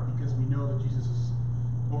take heart because we know that Jesus has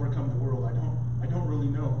overcome the world, I don't really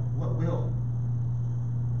know what will.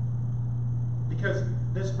 Because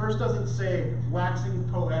this verse doesn't say waxing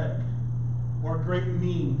poetic or great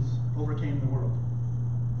memes overcame the world.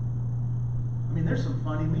 I mean, there's some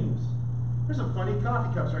funny memes. There's some funny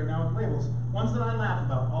coffee cups right now with labels. Ones that I laugh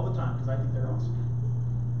about all the time because I think they're awesome.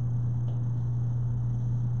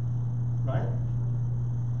 Right?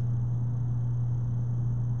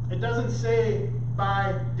 It doesn't say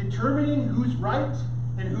by determining who's right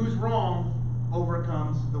and who's wrong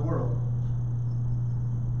overcomes the world.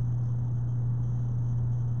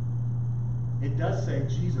 It does say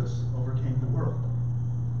Jesus overcame the world.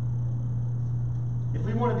 If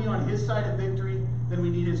we want to be on His side of victory, then we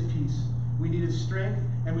need His peace. We need His strength,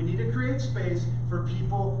 and we need to create space for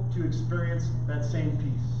people to experience that same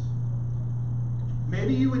peace.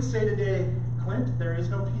 Maybe you would say today, Clint, there is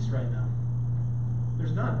no peace right now.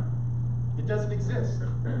 There's none. It doesn't exist.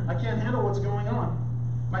 I can't handle what's going on.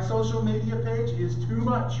 My social media page is too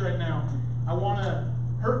much right now. I want to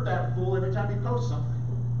hurt that fool every time he posts something.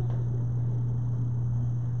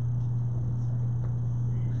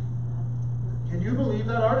 Can you believe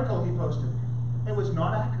that article he posted? It was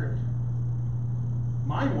not accurate.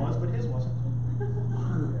 Mine was, but his wasn't.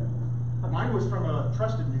 Mine was from a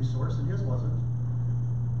trusted news source, and his wasn't.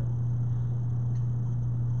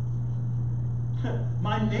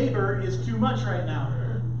 My neighbor is too much right now.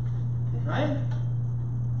 Right?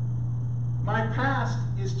 My past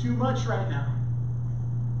is too much right now.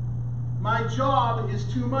 My job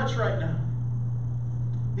is too much right now.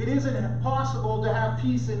 It isn't possible to have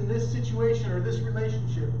peace in this situation or this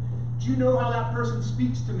relationship. Do you know how that person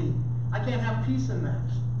speaks to me? I can't have peace in that.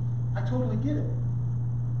 I totally get it.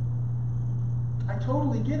 I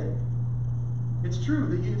totally get it. It's true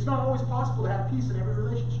that it's not always possible to have peace in every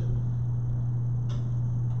relationship.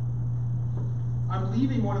 I'm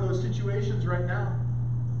leaving one of those situations right now,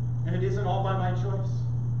 and it isn't all by my choice.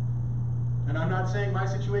 And I'm not saying my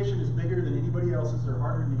situation is bigger than anybody else's or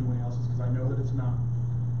harder than anyone else's, because I know that it's not.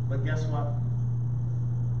 But guess what?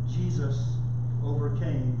 Jesus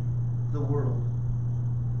overcame the world.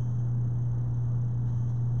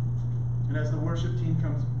 And as the worship team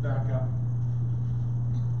comes back up,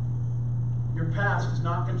 your past does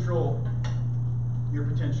not control your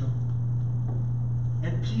potential.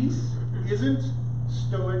 And peace isn't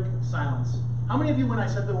stoic silence. How many of you, when I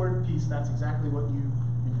said the word peace, that's exactly what you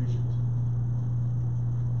envisioned?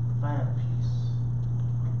 If I have peace,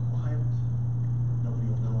 I'm quiet, nobody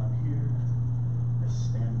will know I'm here. I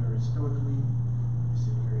stand very stoically, I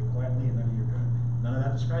sit very quietly, and none of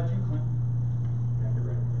that describes you, Clint. Yeah, you're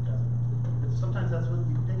right, it doesn't. But sometimes that's what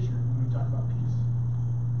we picture when we talk about peace.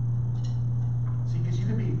 See, because you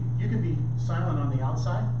can be silent on the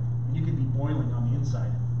outside, and you can be boiling on the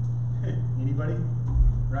inside. Anybody?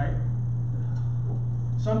 Right?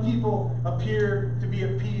 Some people appear to be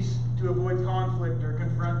at peace to avoid conflict or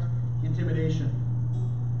confront intimidation.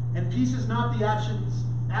 And peace is not the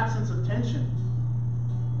absence of tension.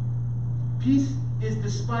 Peace is,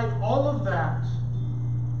 despite all of that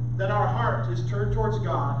our heart is turned towards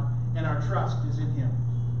God and our trust is in Him.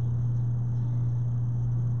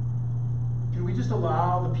 Can we just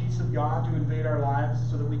allow the peace of God to invade our lives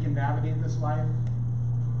so that we can navigate this life?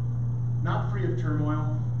 Not free of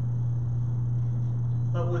turmoil,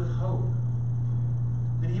 but with hope.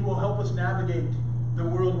 That He will help us navigate the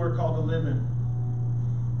world we're called to live in.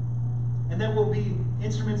 and that will be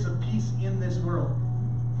instruments of peace in this world,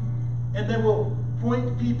 and that will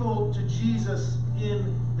point people to Jesus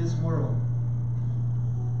in this world.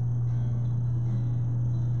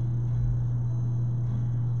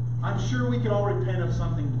 I'm sure we could all repent of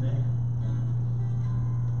something today.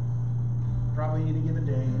 Probably any given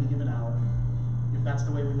day, any given hour. If that's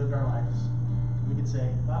the way we lived our lives, we could say,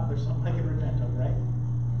 wow, there's something I can repent of, right?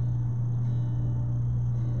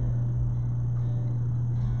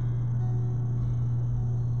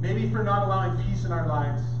 Maybe for not allowing peace in our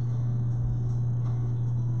lives.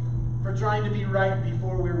 For trying to be right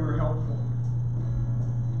before we were helpful.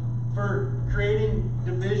 For creating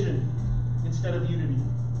division instead of unity.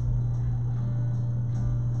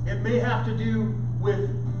 It may have to do with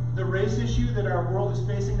the race issue that our world is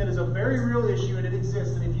facing, that is a very real issue and it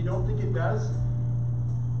exists. And if you don't think it does,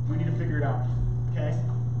 we need to figure it out. Okay?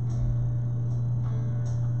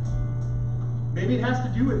 Maybe it has to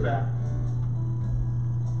do with that.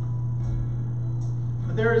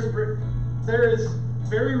 But there is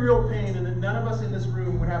very real pain, and that none of us in this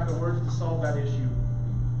room would have the words to solve that issue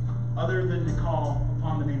other than to call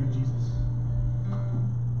upon the name of Jesus.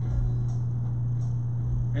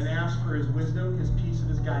 And ask for His wisdom, His peace, and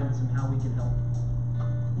His guidance in how we can help.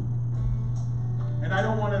 And I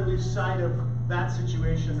don't want to lose sight of that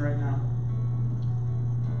situation right now.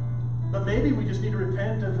 But maybe we just need to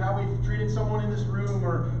repent of how we've treated someone in this room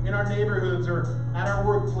or in our neighborhoods or at our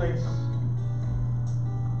workplace.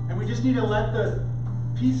 And we just need to let the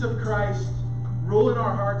peace of Christ rule in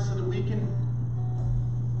our hearts so that we can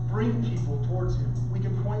bring people towards Him. We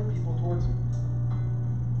can point people towards Him.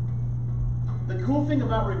 The cool thing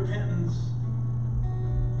about repentance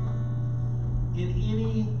in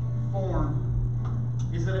any form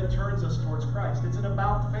is that it turns us towards Christ. It's an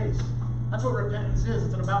about face. That's what repentance is.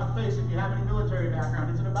 It's an about face. If you have any military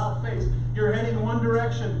background, it's an about face. You're heading one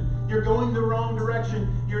direction. You're going the wrong direction.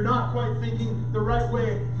 You're not quite thinking the right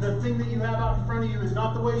way. The thing that you have out in front of you is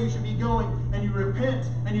not the way you should be going. And you repent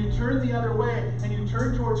and you turn the other way and you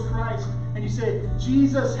turn towards Christ. And you say,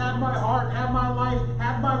 Jesus, have my heart, have my life,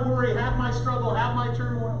 have my worry, have my struggle, have my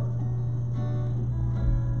turmoil.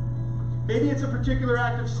 Maybe it's a particular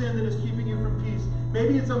act of sin that is keeping you from peace.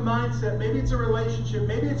 Maybe it's a mindset. Maybe it's a relationship.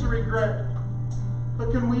 Maybe it's a regret.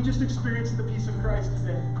 But can we just experience the peace of Christ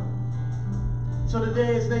today? So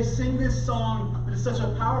today, as they sing this song, that is such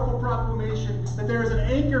a powerful proclamation, that there is an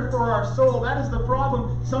anchor for our soul. That is the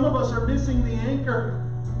problem. Some of us are missing the anchor.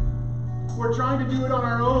 We're trying to do it on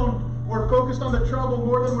our own. We're focused on the trouble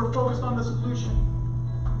more than we're focused on the solution.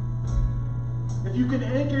 If you can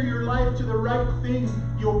anchor your life to the right thing,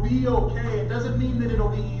 you'll be okay. It doesn't mean that it'll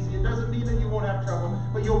be easy. It doesn't mean that you won't have trouble.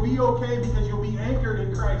 But you'll be okay because you'll be anchored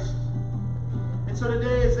in Christ. And so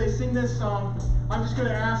today, as they sing this song, I'm just going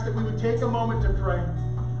to ask that we would take a moment to pray.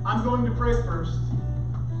 I'm going to pray first.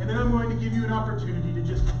 And then I'm going to give you an opportunity to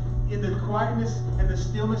just, in the quietness and the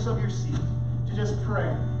stillness of your seat, to just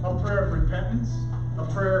pray. A prayer of repentance, a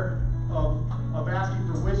prayer of asking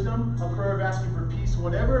for wisdom, a prayer of asking for peace,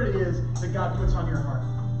 whatever it is that God puts on your heart.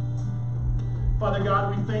 Father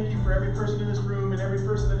God, we thank you for every person in this room and every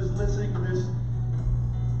person that is listening to this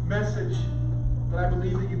message that I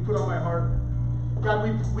believe that you put on my heart. God,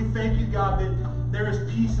 we thank you, God, that there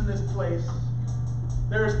is peace in this place.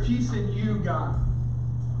 There is peace in you, God.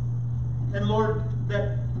 And Lord,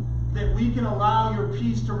 that we can allow your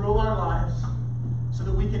peace to rule our lives so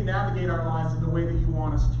that we can navigate our lives in the way that you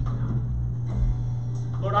want us to.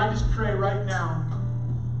 Lord, I just pray right now.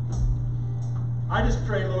 I just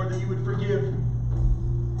pray, Lord, that you would forgive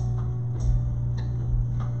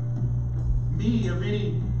me of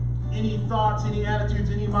any thoughts, any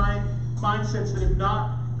attitudes, any mindsets that have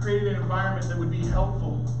not created an environment that would be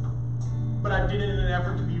helpful. But I did it in an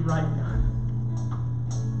effort to be right, God.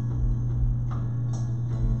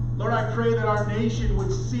 Lord, I pray that our nation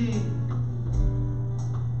would see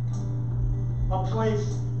a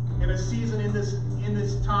place and a season in this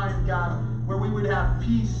time, God, where we would have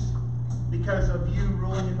peace because of you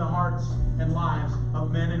ruling in the hearts and lives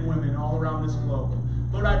of men and women all around this globe.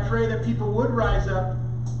 Lord, I pray that people would rise up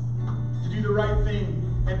to do the right thing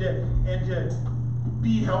and to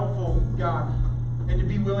be helpful, God, and to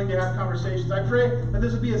be willing to have conversations. I pray that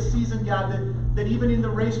this would be a season, God, that even in the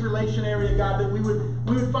race relation area, God, that we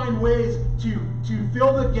would find ways to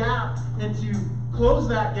fill the gap and to close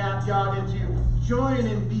that gap, God, and to join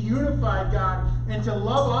and be unified, God, and to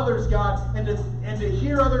love others, God, and to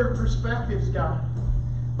hear other perspectives, God.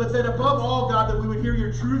 But that above all, God, that we would hear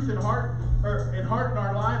your truth in heart in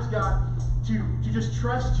our lives, God, to just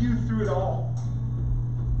trust you through it all.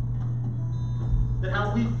 That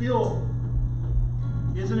how we feel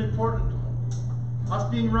isn't important. Us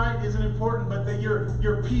being right isn't important, but that your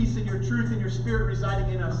peace and your truth and your spirit residing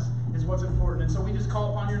in us is what's important. And so we just call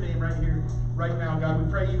upon your name right here, right now, God. We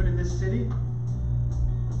pray even in this city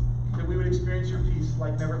that we would experience your peace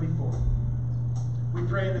like never before. We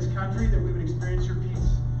pray in this country that we would experience your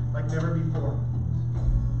peace like never before.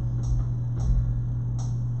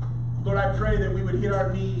 Lord, I pray that we would hit our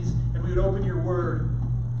knees and we would open your word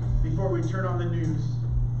before we turn on the news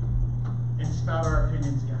and spout our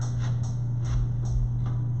opinions, God.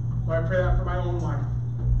 Lord, I pray that for my own life.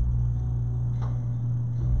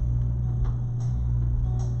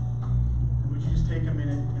 And would you just take a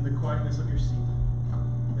minute in the quietness of your seat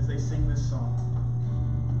as they sing this song?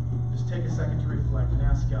 Just take a second to reflect and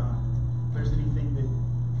ask God if there's anything that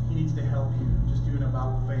he needs to help you just do an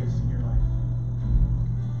about face in your life.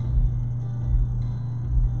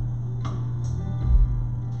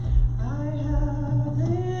 I have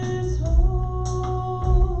this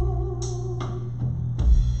hope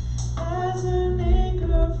as an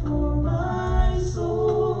anchor for my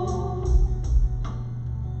soul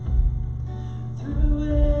through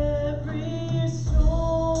every storm.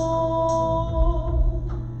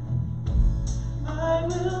 I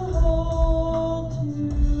will hold to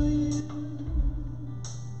you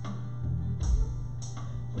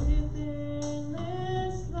within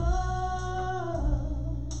this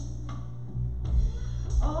love.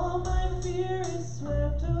 All my fear is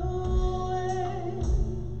swept away.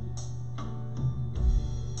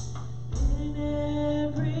 In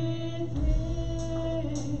everything,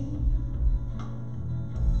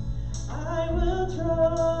 I will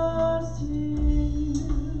trust in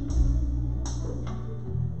you.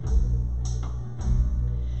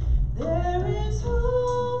 There is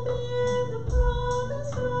hope in the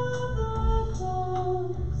promise of the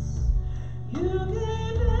cross. You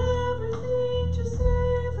gave everything to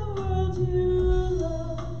save the world you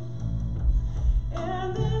love.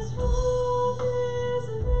 And this hope is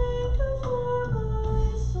an anchor for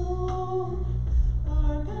my soul.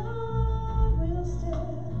 Our God will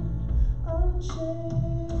stand unshakable.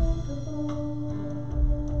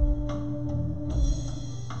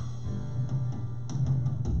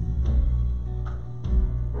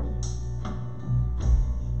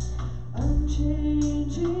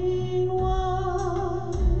 Unchanging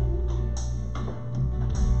one,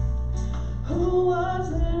 who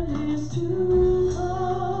was and is to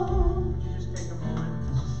come. Would you just take a moment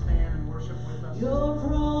to just stand and worship with us? Your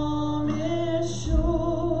promise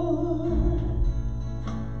sure,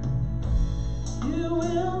 you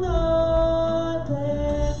will not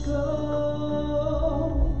let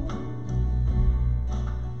go.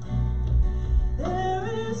 There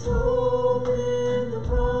is hope in the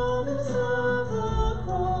promise of the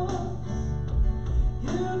cross.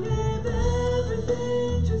 You gave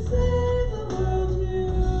everything to save the world you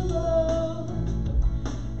love.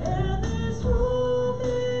 And this hope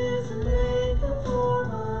is an anchor for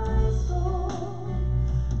my soul.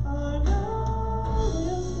 Our God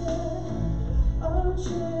will stand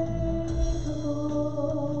unshakable.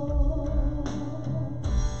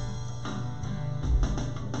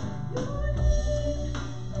 Your name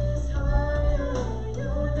is higher,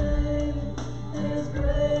 your name is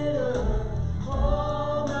greater.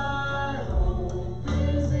 All my hope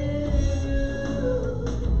is in you.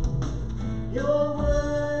 Your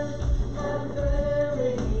word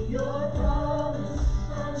unfailing, your promise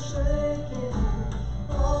unshaken.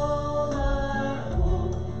 All my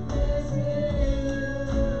hope is in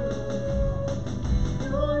you.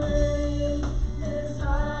 Your name is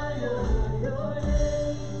higher, your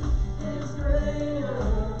name is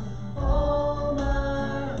greater. All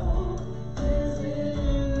my hope is in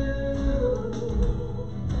you.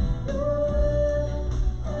 Your word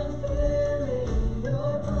unfailing,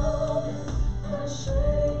 your promise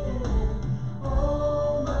unshaken.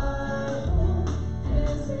 All my hope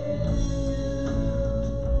is in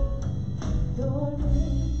you. Your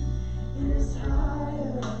name is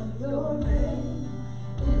higher, your name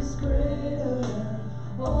is greater.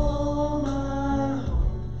 All my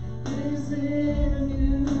hope is in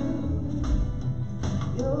you.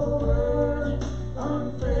 Your word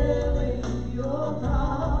unfailing, your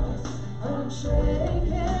promise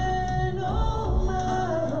unshaken. All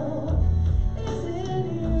my hope is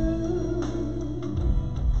in you.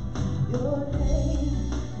 Your name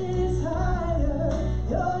is higher,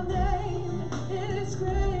 your name is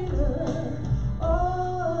greater.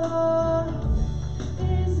 All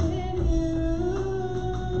is in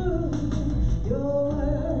you. Your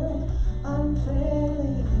word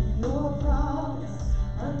unfailing, your promise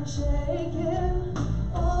unshaken.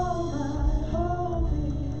 All my hope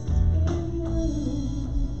is in you.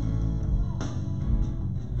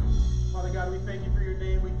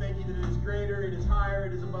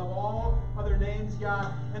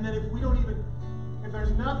 God, and that if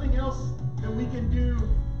there's nothing else that we can do,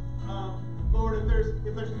 Lord,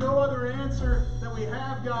 if there's no other answer that we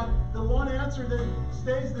have, God, the one answer that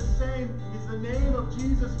stays the same is the name of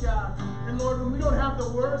Jesus, God. And Lord, when we don't have the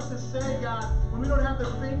words to say, God, when we don't have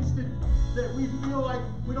the things that we feel like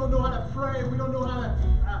we don't know how to pray, we don't know how to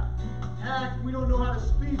act, we don't know how to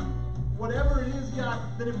speak, whatever it is, God,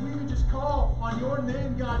 that if we could just call on your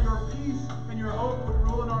name, God, your peace and your hope would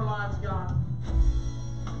rule in our lives, God.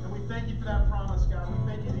 And we thank you for that promise, God.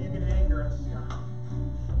 We thank you that you can anchor us, God.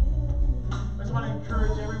 I just want to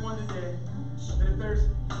encourage everyone today that if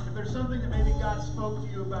there's something that maybe God spoke to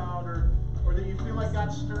you about, or that you feel like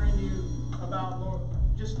God's stirring you about, Lord,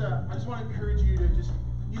 I just want to encourage you to just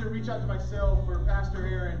either reach out to myself or Pastor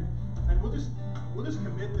Aaron, and we'll just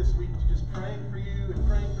commit this week to just praying for you and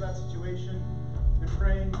praying for that situation and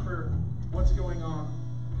praying for what's going on.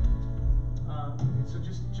 So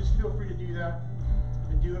just feel free to do that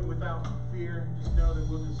and do it without fear. Just know that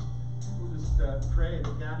we'll just pray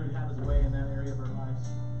that God would have his way in that area of our lives.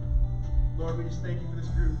 Lord, we just thank you for this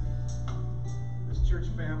group, this church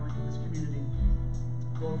family, this community,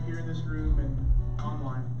 both here in this room and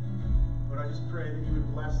online. Lord, I just pray that you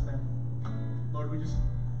would bless them. Lord, we just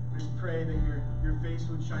pray that your face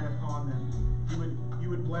would shine upon them. You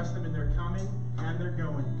would bless them in their coming and their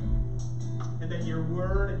going. And that your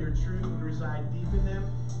word and your truth would reside deep in them.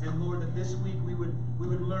 And Lord, that this week we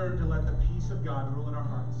would learn to let the peace of God rule in our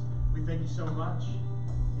hearts. We thank you so much.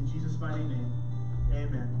 In Jesus' mighty name,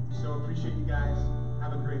 amen. So appreciate you guys.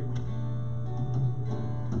 Have a great week.